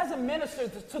 And it doesn't minister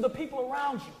to the people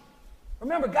around you.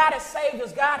 Remember, God has saved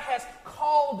us. God has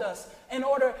called us in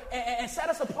order and set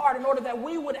us apart in order that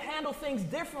we would handle things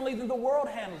differently than the world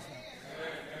handles them.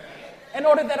 In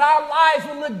order that our lives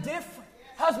would look different.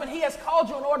 Husband, he has called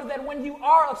you in order that when you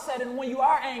are upset and when you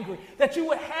are angry, that you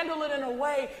would handle it in a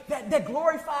way that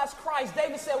glorifies Christ.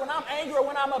 David said, when I'm angry or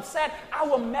when I'm upset, I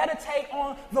will meditate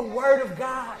on the word of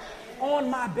God on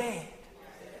my bed.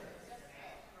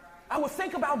 I will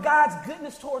think about God's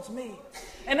goodness towards me.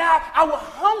 And I will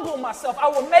humble myself. I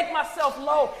will make myself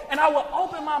low. And I will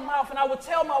open my mouth and I will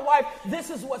tell my wife, this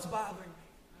is what's bothering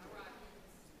me.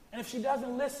 And if she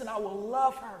doesn't listen, I will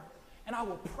love her. And I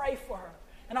will pray for her.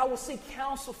 And I will seek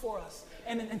counsel for us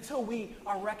until we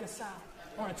are reconciled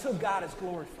or until God is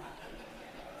glorified.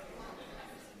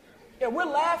 Yeah, we're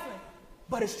laughing,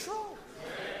 but it's true.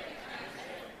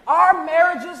 Our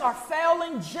marriages are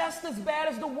failing just as bad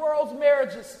as the world's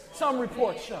marriages, some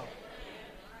reports show.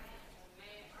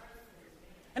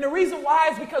 And the reason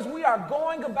why is because we are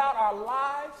going about our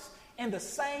lives in the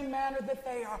same manner that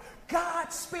they are.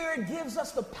 God's Spirit gives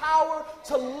us the power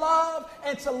to love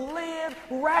and to live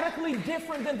radically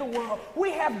different than the world.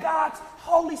 We have God's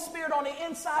Holy Spirit on the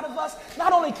inside of us,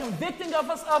 not only convicting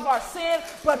of us of our sin,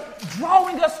 but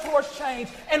drawing us towards change.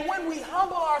 And when we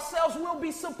humble ourselves, we'll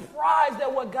be surprised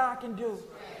at what God can do.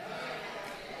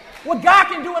 What God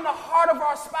can do in the heart of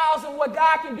our spouse and what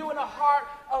God can do in the heart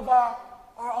of our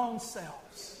own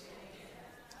selves.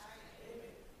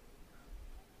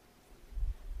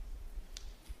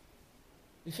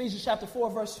 Ephesians chapter 4,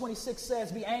 verse 26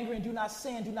 says, be angry and do not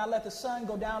sin. Do not let the sun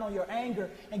go down on your anger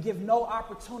and give no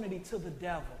opportunity to the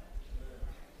devil.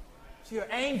 So your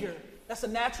anger, that's a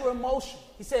natural emotion.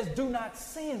 He says, do not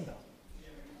sin, though.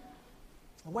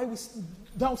 The way we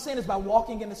don't sin is by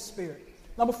walking in the Spirit.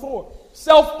 Number 4,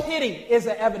 self-pity is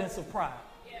an evidence of pride.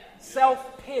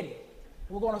 Self-pity.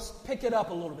 We're going to pick it up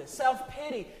a little bit.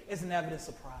 Self-pity is an evidence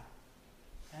of pride.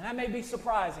 And that may be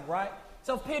surprising, right?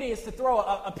 Self-pity is to throw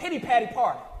a pity-patty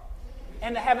party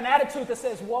and to have an attitude that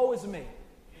says, woe is me.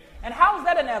 And how is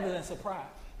that an evidence of pride?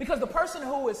 Because the person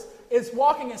who is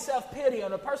walking in self-pity or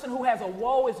the person who has a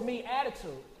woe is me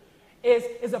attitude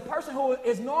is a person who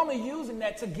is normally using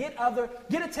that to get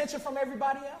attention from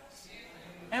everybody else.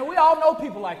 And we all know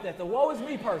people like that, the woe is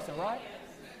me person, right?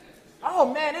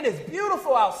 Oh, man, it is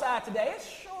beautiful outside today. It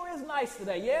sure is nice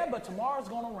today. Yeah, but tomorrow's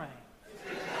going to rain.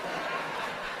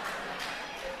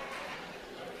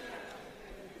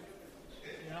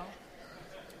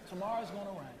 Tomorrow's going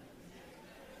to rain.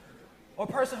 Or a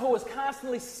person who is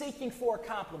constantly seeking for a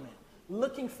compliment,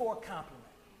 looking for a compliment,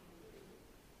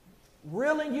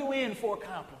 reeling you in for a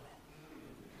compliment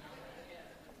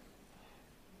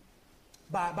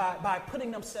by putting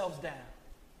themselves down.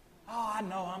 Oh, I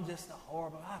know I'm just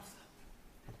I'm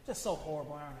just so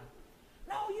horrible, aren't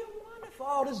I? No, you're wonderful.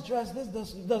 Oh, this dress, this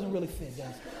doesn't really fit, does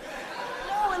it?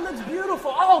 No, it looks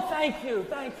beautiful. Oh, thank you.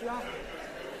 I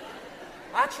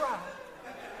tried.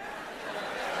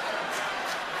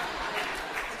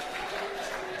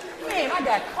 Man, I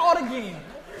got caught again.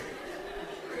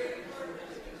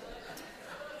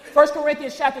 1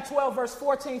 Corinthians chapter 12, verse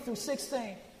 14 through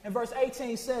 16 and verse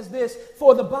 18 says this,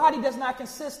 for the body does not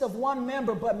consist of one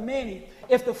member, but many.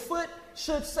 If the foot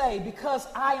should say, because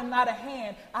I am not a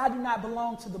hand, I do not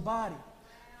belong to the body,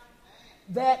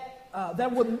 that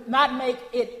would not make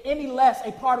it any less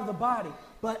a part of the body.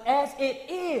 But as it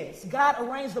is, God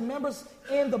arranged the members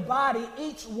in the body,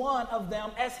 each one of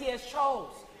them as he has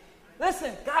chose.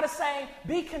 Listen, God is saying,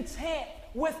 be content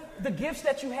with the gifts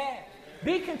that you have.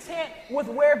 Be content with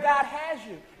where God has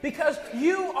you. Because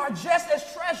you are just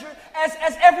as treasured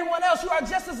as everyone else. You are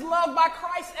just as loved by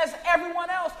Christ as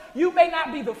everyone else. You may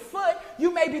not be the foot,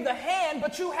 you may be the hand,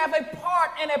 but you have a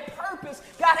part and a purpose.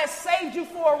 God has saved you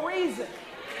for a reason.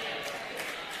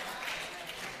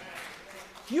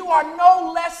 You are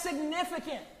no less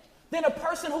significant than a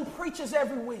person who preaches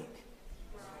every week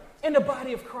in the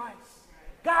body of Christ.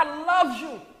 God loves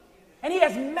you. And he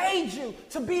has made you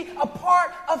to be a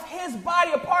part of his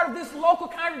body, a part of this local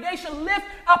congregation. Lift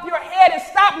up your head and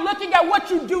stop looking at what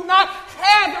you do not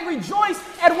have and rejoice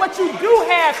at what you do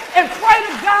have. And pray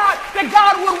to God that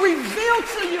God will reveal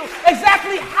to you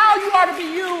exactly how you are to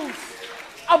be used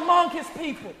among his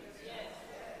people.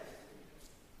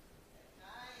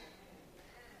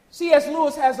 C.S.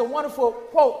 Lewis has a wonderful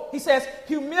quote. He says,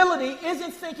 humility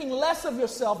isn't thinking less of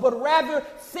yourself, but rather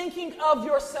thinking of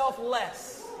yourself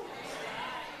less.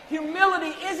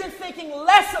 Humility isn't thinking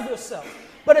less of yourself,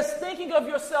 but it's thinking of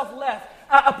yourself less.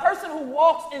 A person who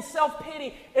walks in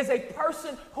self-pity is a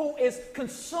person who is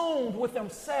consumed with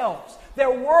themselves.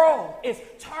 Their world is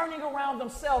turning around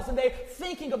themselves and they're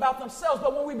thinking about themselves.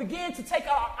 But when we begin to take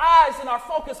our eyes and our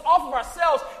focus off of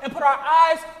ourselves and put our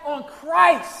eyes on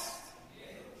Christ,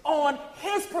 on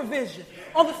his provision,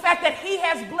 on the fact that he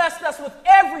has blessed us with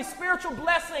every spiritual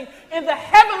blessing in the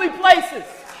heavenly places.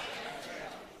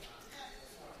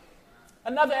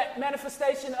 Another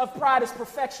manifestation of pride is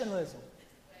perfectionism.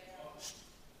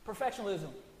 Perfectionism.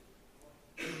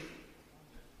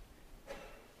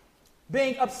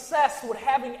 Being obsessed with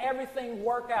having everything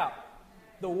work out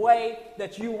the way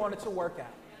that you want it to work out.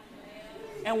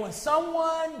 And when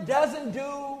someone doesn't do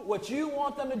what you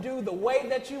want them to do the way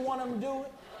that you want them to do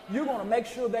it, you're going to make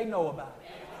sure they know about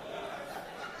it.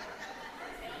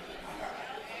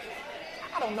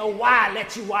 I don't know why I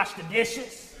let you wash the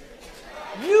dishes.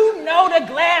 You know the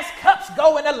glass cups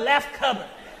go in the left cupboard.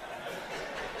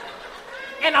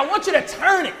 And I want you to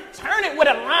turn it. Turn it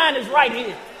where the line is right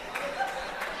here.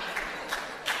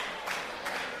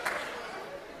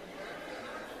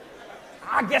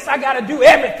 I guess I got to do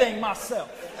everything myself.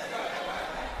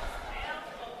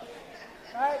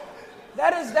 Right?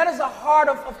 That is a heart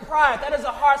of pride. That is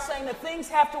a heart saying that things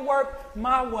have to work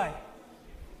my way.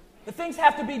 That things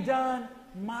have to be done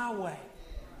my way.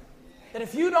 That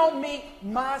if you don't meet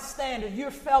my standard,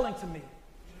 you're failing to me.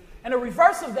 And the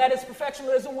reverse of that is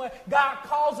perfectionism, when God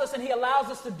calls us and he allows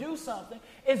us to do something,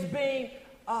 is being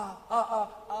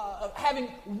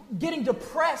getting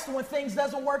depressed when things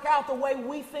doesn't work out the way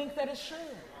we think that it should.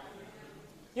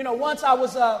 You know, once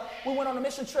we went on a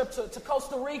mission trip to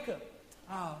Costa Rica.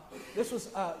 This was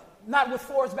not with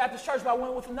Forest Baptist Church, but I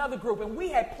went with another group, and we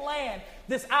had planned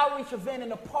this outreach event in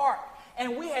the park.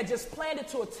 And we had just planned it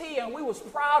to a T, and we was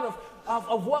proud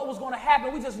of what was going to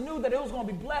happen. We just knew that it was going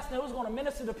to be blessed and it was going to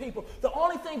minister to people. The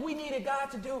only thing we needed God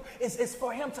to do is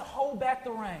for him to hold back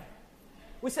the rain.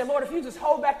 We said, Lord, if you just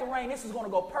hold back the rain, this is going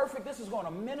to go perfect. This is going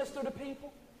to minister to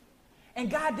people. And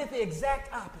God did the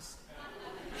exact opposite.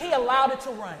 He allowed it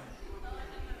to rain.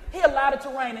 He allowed it to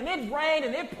rain, and it rained,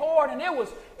 and it poured, and it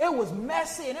was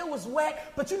messy, and it was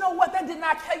wet. But you know what? That did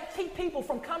not keep people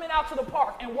from coming out to the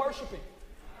park and worshiping.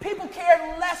 People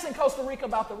cared less in Costa Rica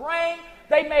about the rain.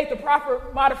 They made the proper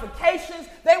modifications.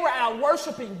 They were out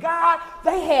worshiping God.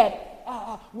 They had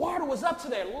water was up to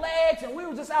their legs, and we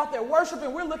were just out there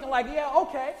worshiping. We're looking like, yeah,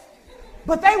 okay.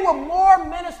 But they were more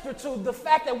ministered to the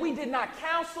fact that we did not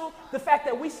counsel, the fact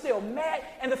that we still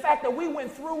met, and the fact that we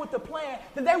went through with the plan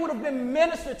than they would have been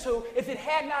ministered to if it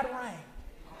had not rained.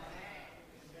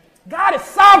 God is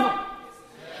sovereign.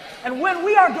 And when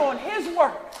we are doing his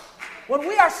work, when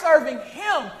we are serving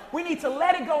him, we need to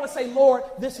let it go and say, Lord,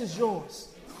 this is yours.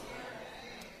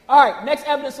 All right, next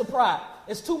evidence of pride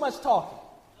is too much talking.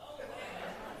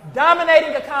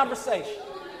 Dominating a conversation.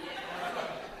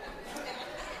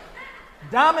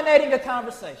 Dominating a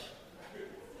conversation.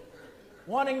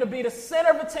 Wanting to be the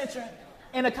center of attention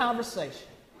in a conversation.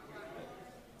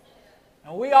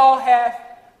 And we all have...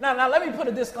 Now let me put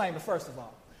a disclaimer first of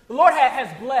all. The Lord has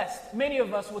blessed many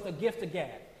of us with a gift of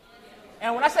gab.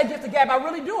 And when I say gift of gab, I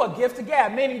really do a gift of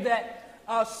gab, meaning that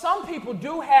some people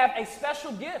do have a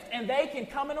special gift, and they can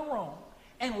come in a room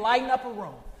and lighten up a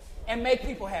room and make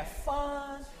people have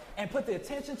fun and put the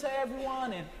attention to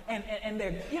everyone, and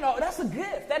they're, that's a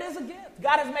gift. That is a gift.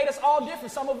 God has made us all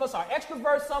different. Some of us are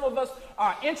extroverts, some of us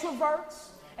are introverts,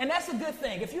 and that's a good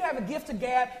thing. If you have a gift of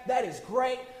gab, that is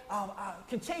great.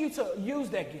 Continue to use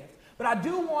that gift. But I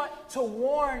do want to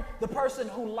warn the person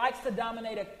who likes to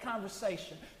dominate a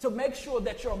conversation to make sure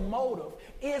that your motive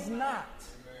is not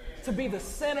to be the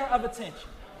center of attention.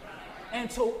 And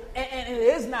it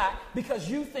is not because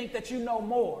you think that you know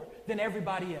more than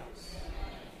everybody else.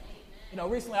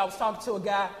 Recently I was talking to a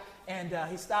guy, and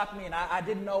he stopped me, and I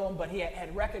didn't know him, but he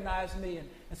had recognized me, and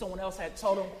someone else had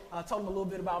told him a little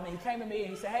bit about me. He came to me,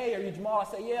 and he said, "Hey, are you Jamal?"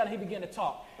 I said, "Yeah," and he began to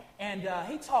talk. And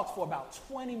he talked for about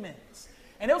 20 minutes.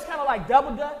 And it was kind of like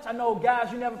double dutch. I know,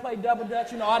 guys, you never played double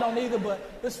dutch. I don't either,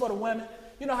 but this is for the women.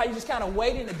 You know how you just kind of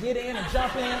waiting to get in and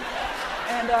jump in?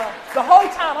 And the whole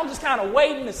time, I'm just kind of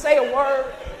waiting to say a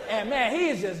word. And man, he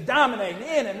is just dominating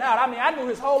in and out. I mean, I knew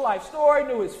his whole life story,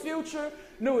 knew his future,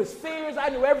 knew his fears. I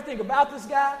knew everything about this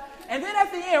guy. And then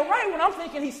at the end, right when I'm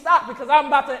thinking he stopped because I'm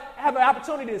about to have an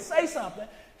opportunity to say something,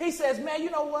 he says, man, you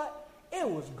know what? It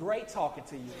was great talking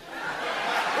to you.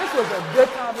 This was a good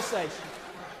conversation.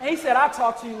 And he said, I'll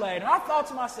talk to you later. And I thought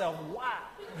to myself, wow.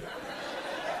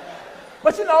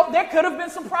 But you know, there could have been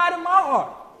some pride in my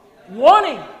heart,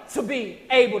 wanting to be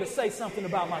able to say something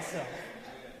about myself.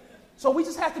 So we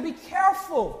just have to be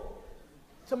careful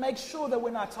to make sure that we're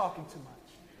not talking too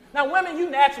much. Now, women, you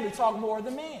naturally talk more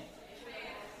than men.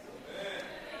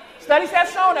 Studies have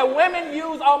shown that women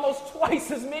use almost twice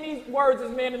as many words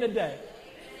as men in a day.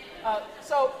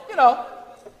 So, you know,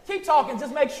 keep talking.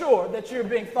 Just make sure that you're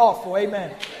being thoughtful.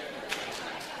 Amen.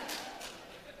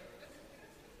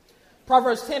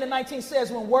 Proverbs 10:19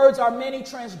 says, when words are many,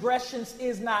 transgressions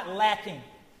is not lacking.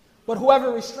 But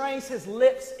whoever restrains his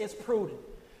lips is prudent.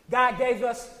 God gave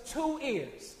us 2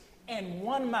 ears and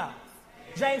 1 mouth.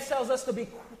 James tells us to be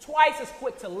twice as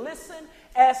quick to listen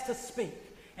as to speak.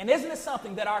 And isn't it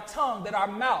something that our tongue, that our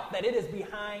mouth, that it is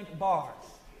behind bars?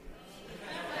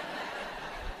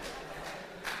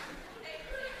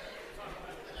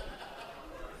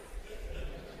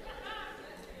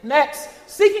 Next,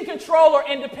 seeking control or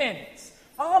independence.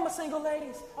 Oh, I'm a single lady.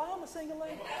 Oh, I'm a single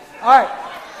lady. All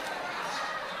right.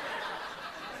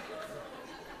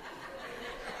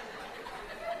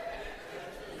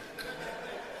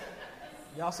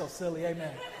 Y'all so silly,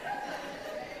 amen.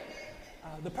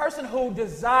 The person who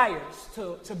desires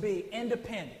to be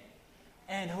independent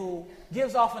and who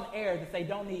gives off an air that they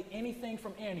don't need anything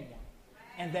from anyone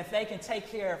and that they can take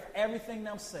care of everything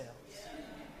themselves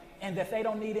and that they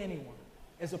don't need anyone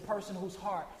is a person whose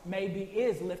heart maybe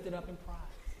is lifted up in pride.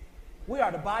 We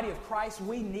are the body of Christ.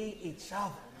 We need each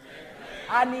other.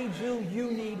 I need you.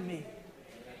 You need me.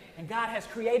 And God has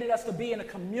created us to be in a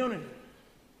community.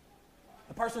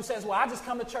 The person who says, well, I just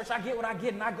come to church, I get what I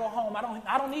get, and I go home.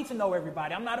 I don't need to know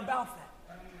everybody. I'm not about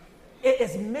that. It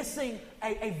is missing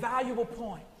a valuable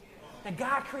point. That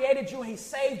God created you and he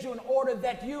saved you in order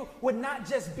that you would not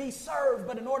just be served,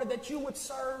 but in order that you would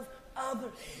serve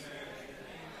others.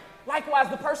 Likewise,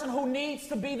 the person who needs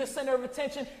to be the center of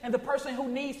attention and the person who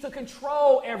needs to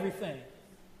control everything.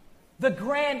 The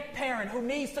grandparent who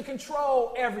needs to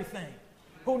control everything.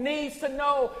 Who needs to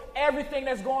know everything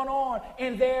that's going on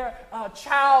in their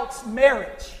child's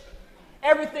marriage.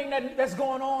 Everything that's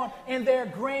going on in their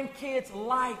grandkids'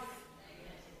 life.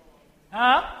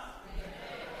 Huh?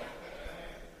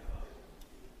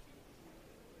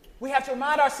 We have to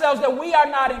remind ourselves that we are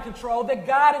not in control, that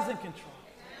God is in control.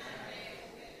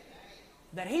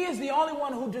 That he is the only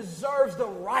one who deserves the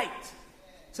right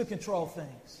to control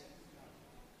things.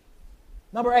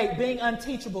 Number 8, being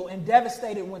unteachable and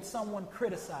devastated when someone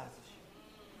criticizes you.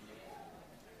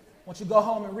 I want you to go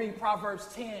home and read Proverbs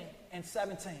 10 and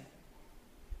 17.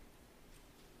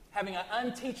 Having an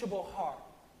unteachable heart.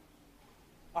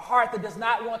 A heart that does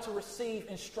not want to receive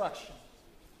instruction.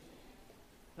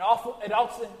 It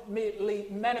ultimately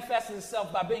manifests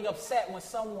itself by being upset when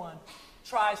someone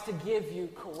tries to give you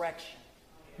correction.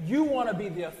 You want to be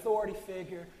the authority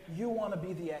figure. You want to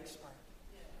be the expert.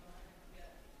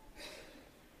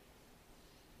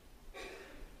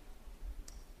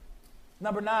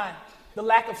 Number 9, the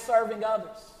lack of serving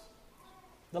others.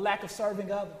 The lack of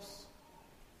serving others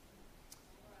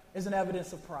is an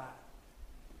evidence of pride.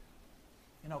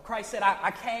 You know, Christ said, I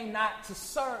came not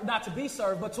to be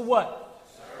served, but to what?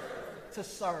 Serve. To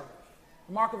serve.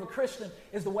 The mark of a Christian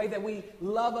is the way that we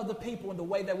love other people and the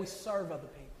way that we serve other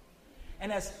people.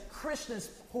 And as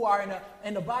Christians who are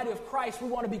in the body of Christ, we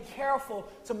want to be careful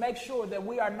to make sure that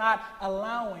we are not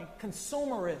allowing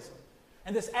consumerism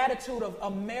and this attitude of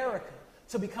America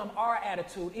to become our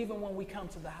attitude even when we come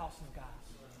to the house of God.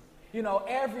 You know,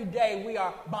 every day we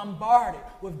are bombarded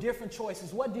with different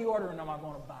choices. What deodorant am I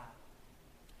going to buy?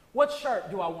 What shirt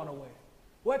do I want to wear?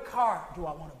 What car do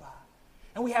I want to buy?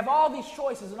 And we have all these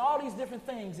choices and all these different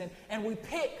things, and we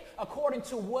pick according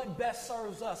to what best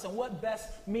serves us and what best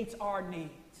meets our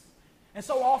needs. And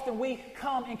so often we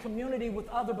come in community with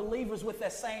other believers with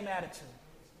that same attitude.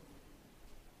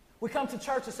 We come to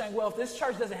church and saying, well, if this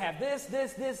church doesn't have this,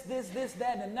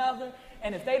 that, and another,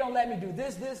 and if they don't let me do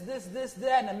this,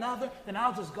 that, and another, then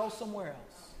I'll just go somewhere else.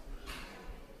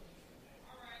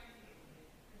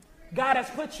 God has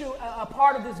put you a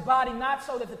part of this body not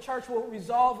so that the church will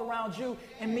revolve around you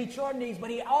and meet your needs,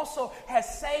 but he also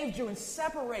has saved you and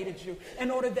separated you in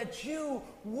order that you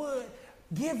would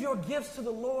give your gifts to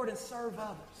the Lord and serve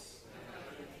others.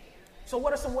 So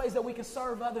what are some ways that we can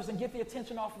serve others and get the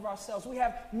attention off of ourselves? We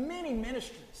have many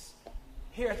ministries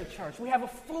here at the church. We have a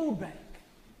food bank.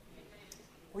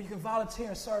 or you can volunteer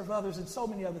and serve others, and so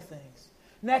many other things.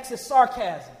 Next is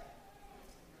sarcasm.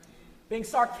 Being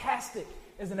sarcastic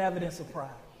is an evidence of pride.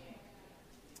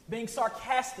 Being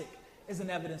sarcastic is an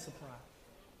evidence of pride.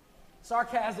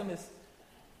 Sarcasm is,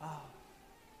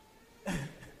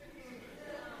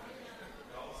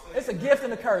 it's a gift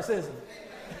and a curse, isn't it?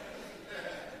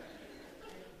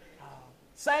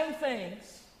 Saying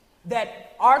things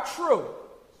that are true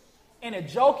in a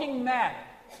joking manner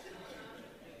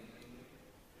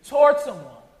towards someone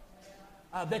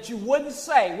that you wouldn't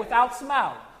say without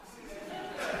smiling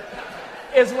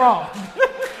is wrong.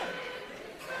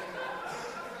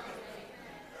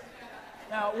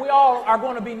 Now, we all are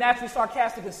going to be naturally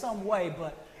sarcastic in some way,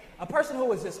 but a person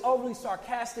who is just overly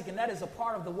sarcastic, and that is a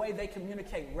part of the way they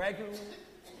communicate regularly,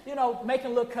 you know,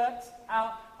 making little cuts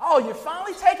out. Oh, you're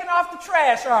finally taking off the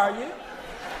trash, are you?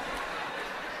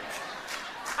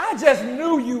 I just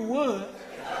knew you would.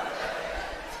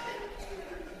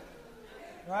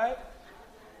 Right?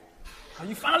 Oh,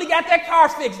 you finally got that car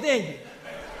fixed, didn't you?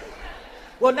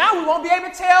 Well, now we won't be able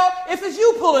to tell if it's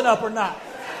you pulling up or not.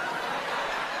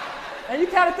 And you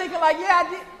kind of thinking like, yeah, I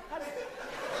did.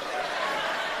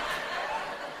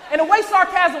 And the way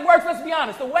sarcasm works, let's be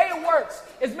honest, the way it works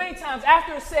is many times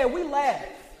after it's said, we laugh.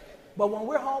 But when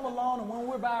we're home alone and when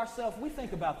we're by ourselves, we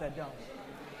think about that, don't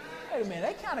we? Wait a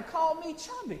minute, they kind of called me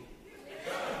chubby.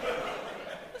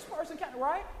 This person kind of,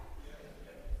 right?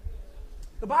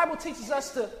 The Bible teaches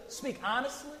us to speak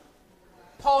honestly.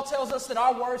 Paul tells us that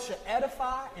our words should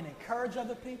edify and encourage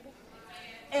other people.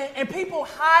 And people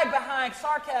hide behind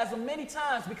sarcasm many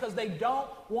times because they don't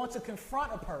want to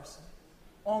confront a person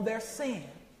on their sin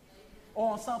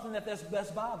or on something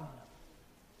that's bothering them.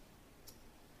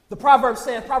 The Proverbs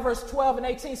 12 and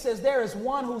 18 says, there is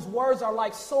one whose words are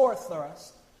like sword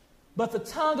thrusts, but the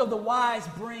tongue of the wise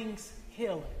brings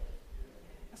healing.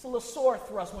 That's a little sword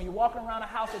thrust when you're walking around a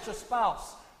house with your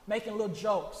spouse, making little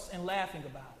jokes and laughing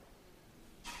about it.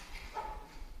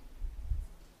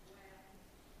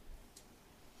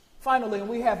 Finally, and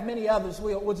we have many others,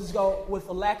 we'll just go with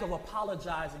the lack of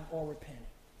apologizing or repenting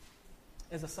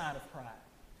as a sign of pride.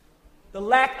 The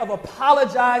lack of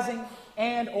apologizing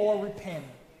and or repenting.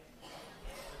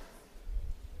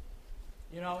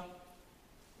 You know,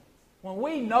 when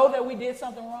we know that we did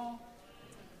something wrong,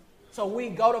 so we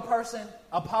go to a person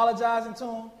apologizing to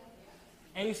them,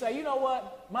 and you say, you know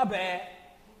what, my bad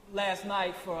last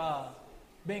night for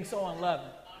being so unloving.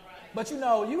 But you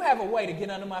know, you have a way to get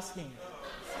under my skin.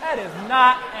 That is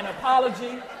not an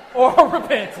apology or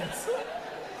repentance.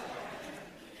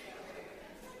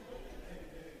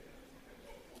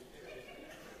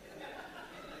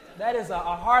 That is a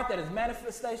heart that is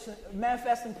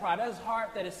manifesting pride. That is a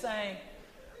heart that is saying,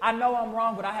 I know I'm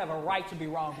wrong, but I have a right to be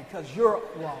wrong because you're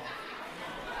wrong.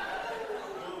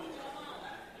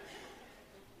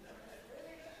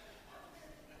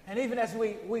 And even as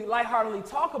we lightheartedly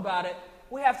talk about it,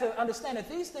 we have to understand that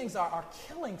these things are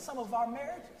killing some of our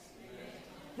marriages.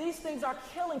 These things are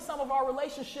killing some of our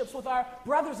relationships with our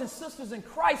brothers and sisters in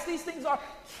Christ. These things are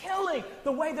killing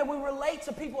the way that we relate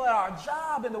to people at our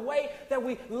job and the way that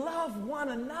we love one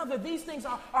another. These things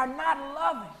are not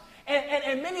loving.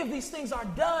 And many of these things are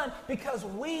done because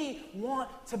we want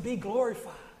to be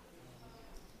glorified.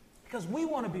 Because we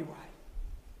want to be right.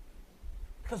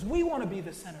 Because we want to be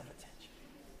the center of attention.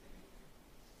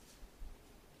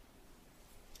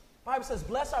 The Bible says,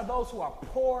 blessed are those who are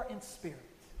poor in spirit.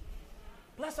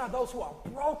 Blessed are those who are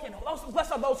broken.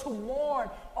 Blessed are those who mourn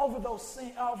over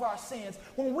our sins.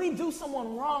 When we do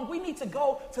someone wrong, we need to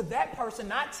go to that person,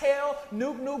 not tell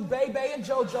Nuke, Bebe, and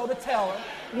JoJo to tell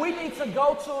them. We need to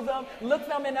go to them, look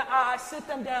them in the eye, sit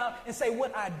them down, and say,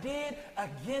 what I did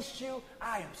against you,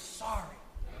 I am sorry.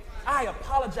 I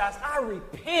apologize. I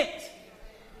repent.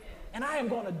 And I am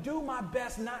going to do my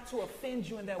best not to offend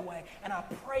you in that way. And I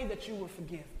pray that you will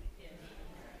forgive me.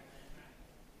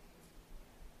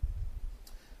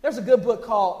 There's a good book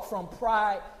called From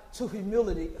Pride to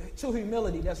Humility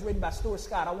that's written by Stuart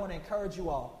Scott. I want to encourage you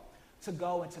all to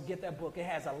go and to get that book. It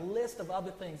has a list of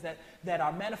other things that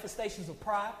are manifestations of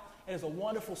pride. It is a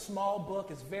wonderful small book.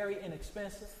 It's very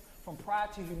inexpensive. From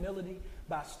Pride to Humility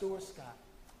by Stuart Scott.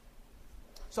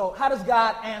 So how does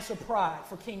God answer pride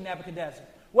for King Nebuchadnezzar?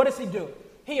 What does he do?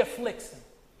 He afflicts him.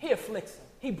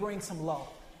 He brings him low.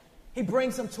 He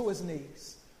brings him to his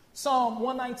knees. Psalm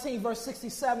 119, verse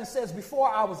 67 says, before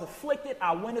I was afflicted,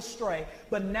 I went astray,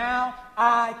 but now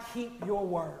I keep your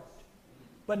word.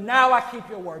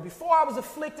 Before I was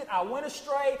afflicted, I went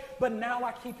astray, but now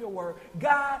I keep your word.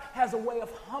 God has a way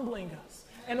of humbling us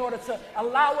in order to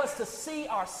allow us to see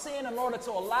our sin, in order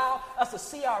to allow us to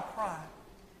see our pride,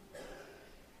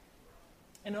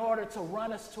 in order to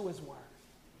run us to his word.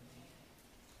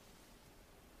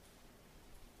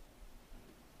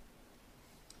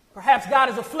 Perhaps God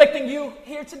is afflicting you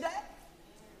here today.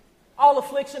 All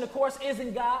affliction, of course,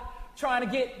 isn't God trying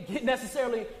to get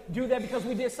necessarily do that because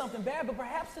we did something bad, but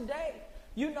perhaps today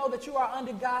you know that you are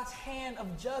under God's hand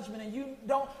of judgment and you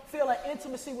don't feel an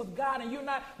intimacy with God and you're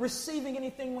not receiving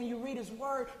anything when you read His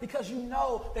Word because you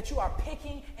know that you are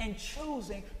picking and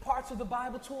choosing parts of the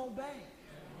Bible to obey.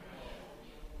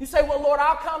 You say, well, Lord,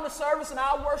 I'll come to service and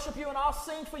I'll worship you and I'll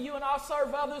sing for you and I'll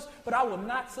serve others, but I will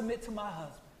not submit to my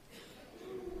husband.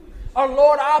 Or,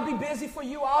 Lord, I'll be busy for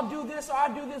you, I'll do this or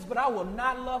I'll do this, but I will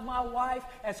not love my wife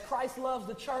as Christ loves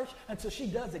the church until she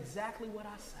does exactly what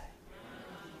I say.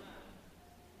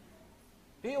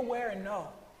 Be aware and know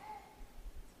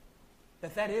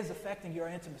that that is affecting your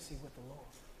intimacy with the Lord.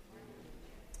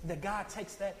 That God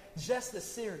takes that just as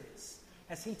serious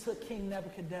as He took King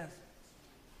Nebuchadnezzar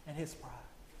and his pride.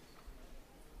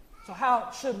 So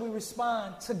how should we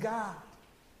respond to God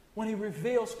when He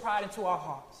reveals pride into our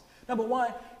hearts? Number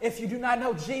one, if you do not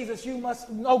know Jesus, you must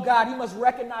know God. You must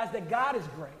recognize that God is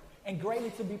great and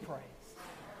greatly to be praised.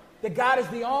 That God is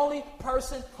the only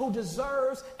person who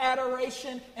deserves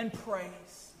adoration and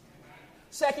praise.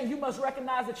 Second, you must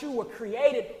recognize that you were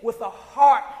created with a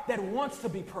heart that wants to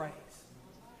be praised.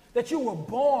 That you were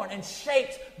born and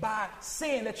shaped by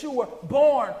sin. That you were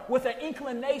born with an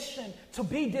inclination to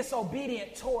be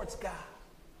disobedient towards God.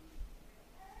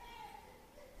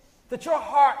 That your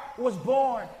heart was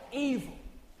born evil.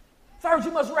 Third,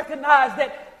 you must recognize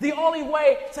that the only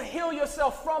way to heal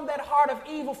yourself from that heart of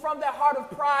evil, from that heart of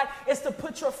pride, is to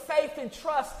put your faith and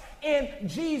trust in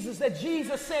Jesus. That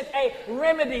Jesus sent a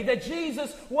remedy. That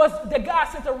God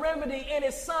sent a remedy in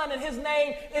His Son, and His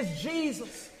name is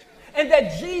Jesus. And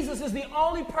that Jesus is the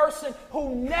only person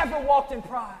who never walked in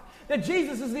pride. That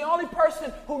Jesus is the only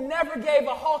person who never gave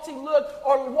a haughty look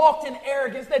or walked in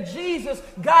arrogance. That Jesus,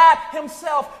 God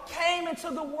Himself, came into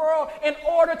the world in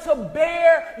order to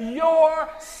bear your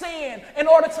sin, in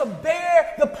order to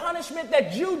bear the punishment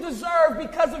that you deserve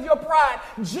because of your pride.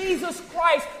 Jesus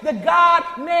Christ, the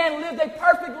God-man, lived a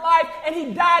perfect life, and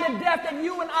He died a death that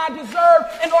you and I deserve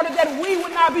in order that we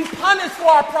would not be punished for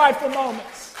our prideful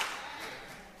moments.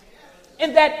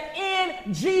 And that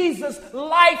in Jesus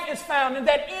life is found. And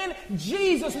that in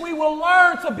Jesus we will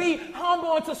learn to be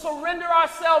humble and to surrender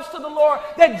ourselves to the Lord.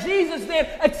 That Jesus then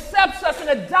accepts us and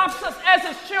adopts us as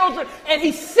His children. And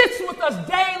He sits with us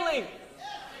daily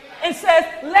and says,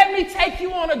 let me take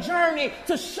you on a journey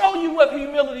to show you what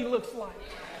humility looks like.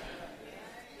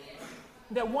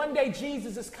 That one day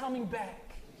Jesus is coming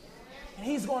back. And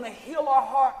He's going to heal our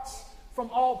hearts from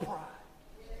all pride.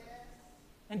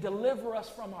 And deliver us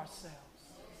from ourselves.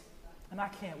 And I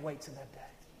can't wait till that day.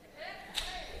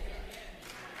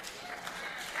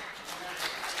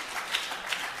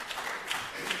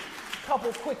 A couple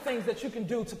of quick things that you can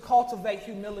do to cultivate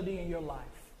humility in your life.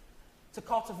 To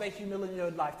cultivate humility in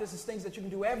your life. This is things that you can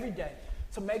do every day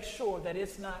to make sure that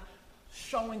it's not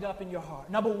showing up in your heart.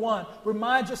 Number one,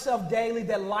 remind yourself daily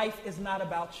that life is not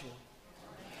about you.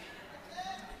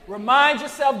 Remind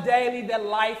yourself daily that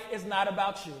life is not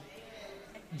about you.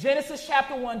 Genesis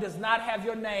chapter 1 does not have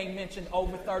your name mentioned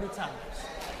over 30 times.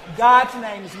 God's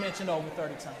name is mentioned over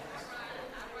 30 times.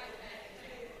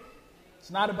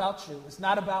 It's not about you. It's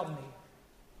not about me.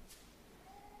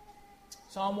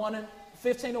 Psalm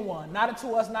 15:1. Not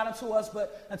unto us,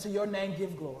 but unto your name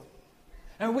give glory.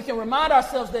 And we can remind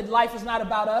ourselves that life is not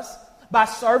about us by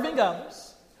serving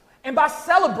others and by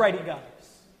celebrating others.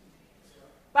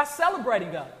 By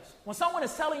celebrating others. When someone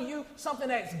is telling you something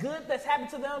that's good that's happened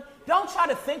to them, don't try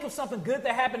to think of something good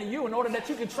that happened to you in order that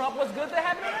you can trump what's good that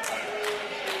happened to them.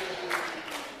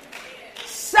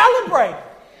 Celebrate.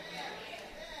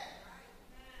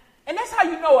 And that's how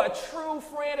you know a true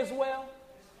friend as well.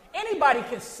 Anybody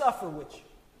can suffer with you.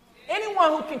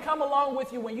 Anyone who can come along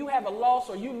with you when you have a loss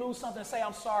or you lose something and say,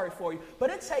 I'm sorry for you. But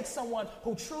it takes someone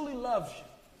who truly loves you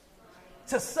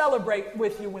to celebrate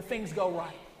with you when things go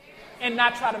right. And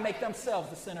not try to make themselves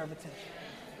the center of attention.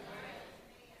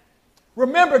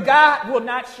 Remember, God will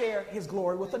not share His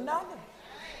glory with another.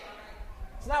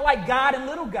 It's not like God and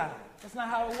little God. That's not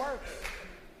how it works.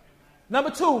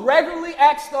 Number two, regularly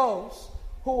ask those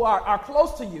who are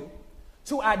close to you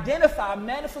to identify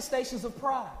manifestations of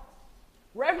pride.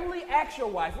 Regularly ask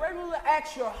your wife. Regularly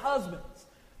ask your husband.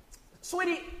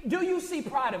 Sweetie, do you see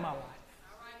pride in my life?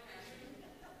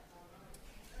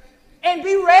 And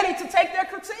be ready to take their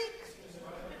critique.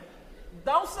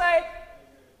 Don't say,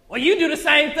 well, you do the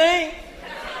same thing.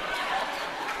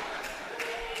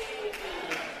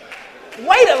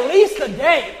 Wait at least a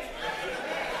day.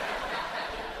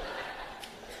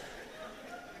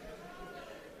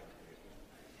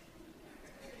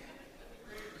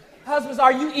 Husbands,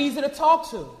 are you easy to talk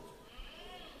to?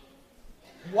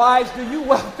 Wives, do you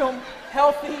welcome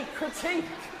healthy critique?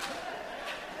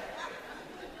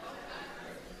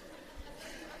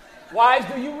 Wives,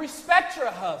 do you respect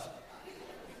your husband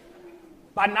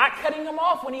by not cutting him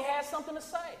off when he has something to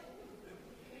say?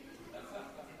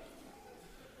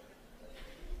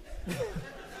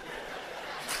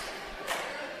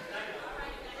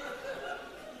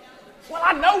 Well,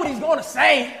 I know what he's going to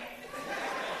say.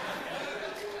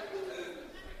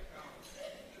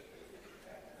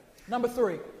 Number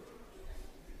 3,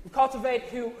 we cultivate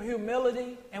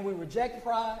humility and we reject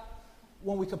pride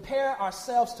when we compare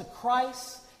ourselves to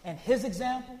Christ and his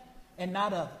example and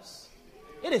not others.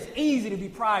 It is easy to be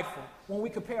prideful when we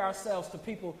compare ourselves to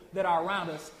people that are around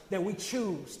us that we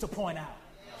choose to point out.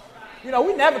 You know,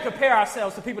 we never compare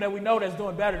ourselves to people that we know that's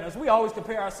doing better than us. We always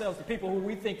compare ourselves to people who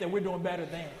we think that we're doing better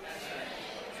than.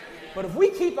 But if we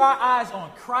keep our eyes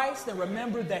on Christ and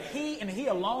remember that he and he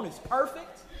alone is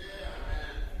perfect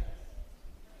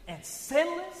and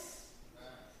sinless,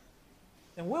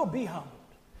 then we'll be humbled.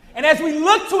 And as we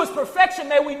look to his perfection,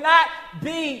 may we not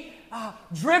be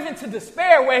driven to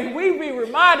despair, where we be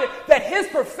reminded that his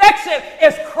perfection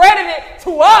is credited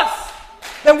to us,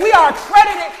 that we are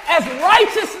credited as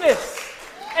righteousness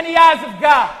in the eyes of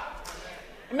God.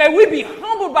 And may we be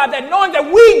humbled by that, knowing that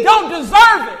we don't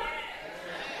deserve it.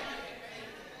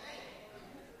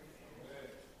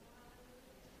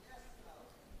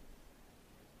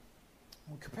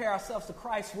 When we compare ourselves to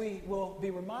Christ, we will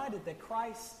be reminded that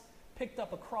Christ picked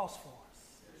up a cross for us,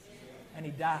 and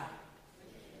he died.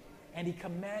 And he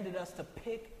commanded us to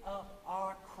pick up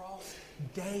our cross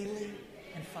daily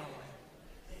and follow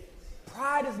him.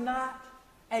 Pride is not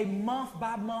a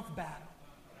month-by-month battle.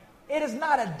 It is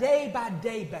not a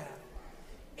day-by-day battle.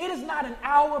 It is not an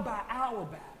hour-by-hour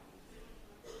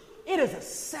battle. It is a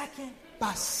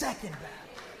second-by-second battle.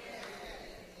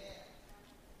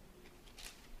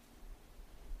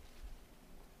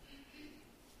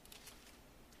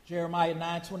 Jeremiah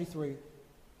 9:23,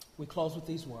 we close with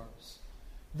these words.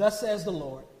 Thus says the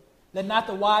Lord, let not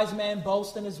the wise man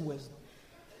boast in his wisdom.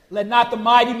 Let not the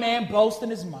mighty man boast in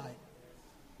his might.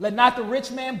 Let not the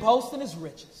rich man boast in his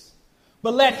riches.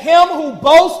 But let him who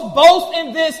boasts boast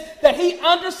in this, that he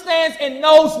understands and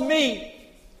knows me,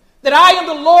 that I am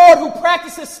the Lord who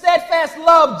practices steadfast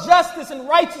love, justice, and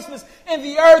righteousness in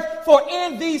the earth. For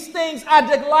in these things I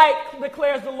delight,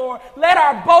 declares the Lord. Let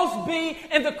our boast be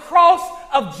in the cross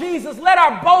of Jesus. Let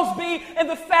our boast be in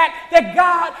the fact that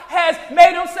God has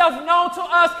made himself known to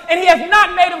us, and he has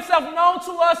not made himself known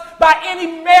to us by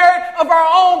any merit of our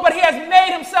own, but he has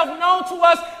made himself known to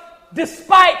us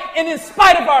despite and in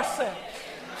spite of ourselves.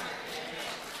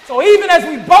 So even as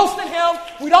we boast in him,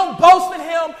 we don't boast in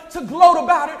him to gloat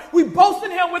about it. We boast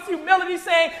in him with humility,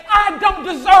 saying, I don't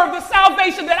deserve the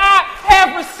salvation that I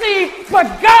have received,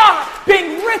 but God,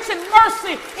 being rich in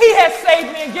mercy, he has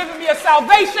saved me and given me a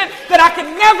salvation that I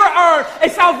can never earn, a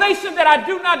salvation that I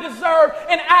do not deserve.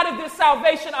 And out of this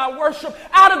salvation I worship,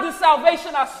 out of this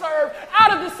salvation I serve,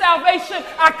 out of this salvation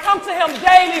I come to him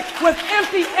daily with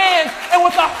empty hands and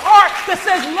with a heart that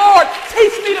says, Lord,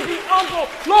 teach me to be humble.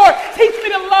 Lord, teach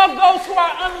me to love those who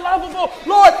are unlovable.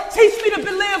 Lord, teach me to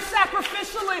live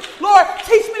sacrificially. Lord,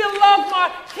 teach me to love my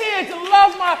kids and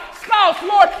love my spouse.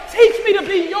 Lord, teach me to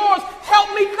be yours. Help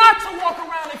me not to walk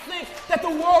around and think that the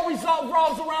world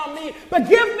revolves around me, but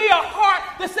give me a heart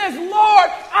that says, Lord,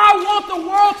 I want the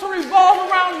world to revolve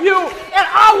around you, and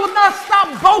I will not stop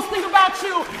boasting about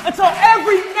you until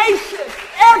every nation,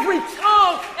 every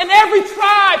tongue, and every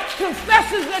tribe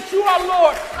confesses that you are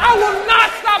Lord. I will not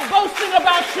stop boasting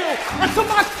about you until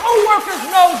my co-workers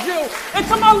knows you,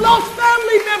 until my lost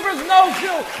family members knows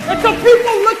you, until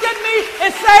people look at me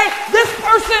and say, this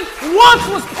person once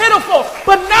was pitiful,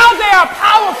 but now they are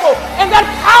powerful, and that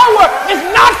power is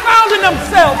not found in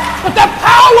themselves, but that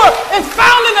power is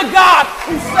found in the God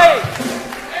who saves.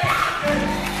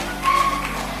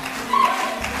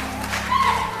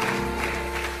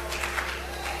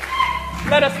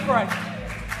 Let us pray.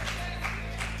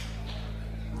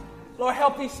 Lord,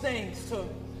 help these things to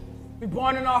be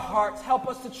born in our hearts. Help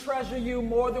us to treasure you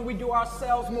more than we do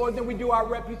ourselves, more than we do our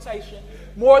reputation,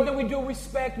 more than we do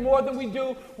respect, more than we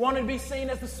do wanting to be seen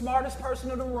as the smartest person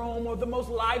in the room or the most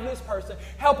liveliest person.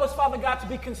 Help us, Father God, to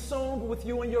be consumed with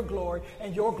you and your glory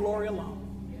alone.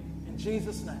 In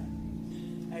Jesus'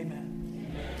 name, amen.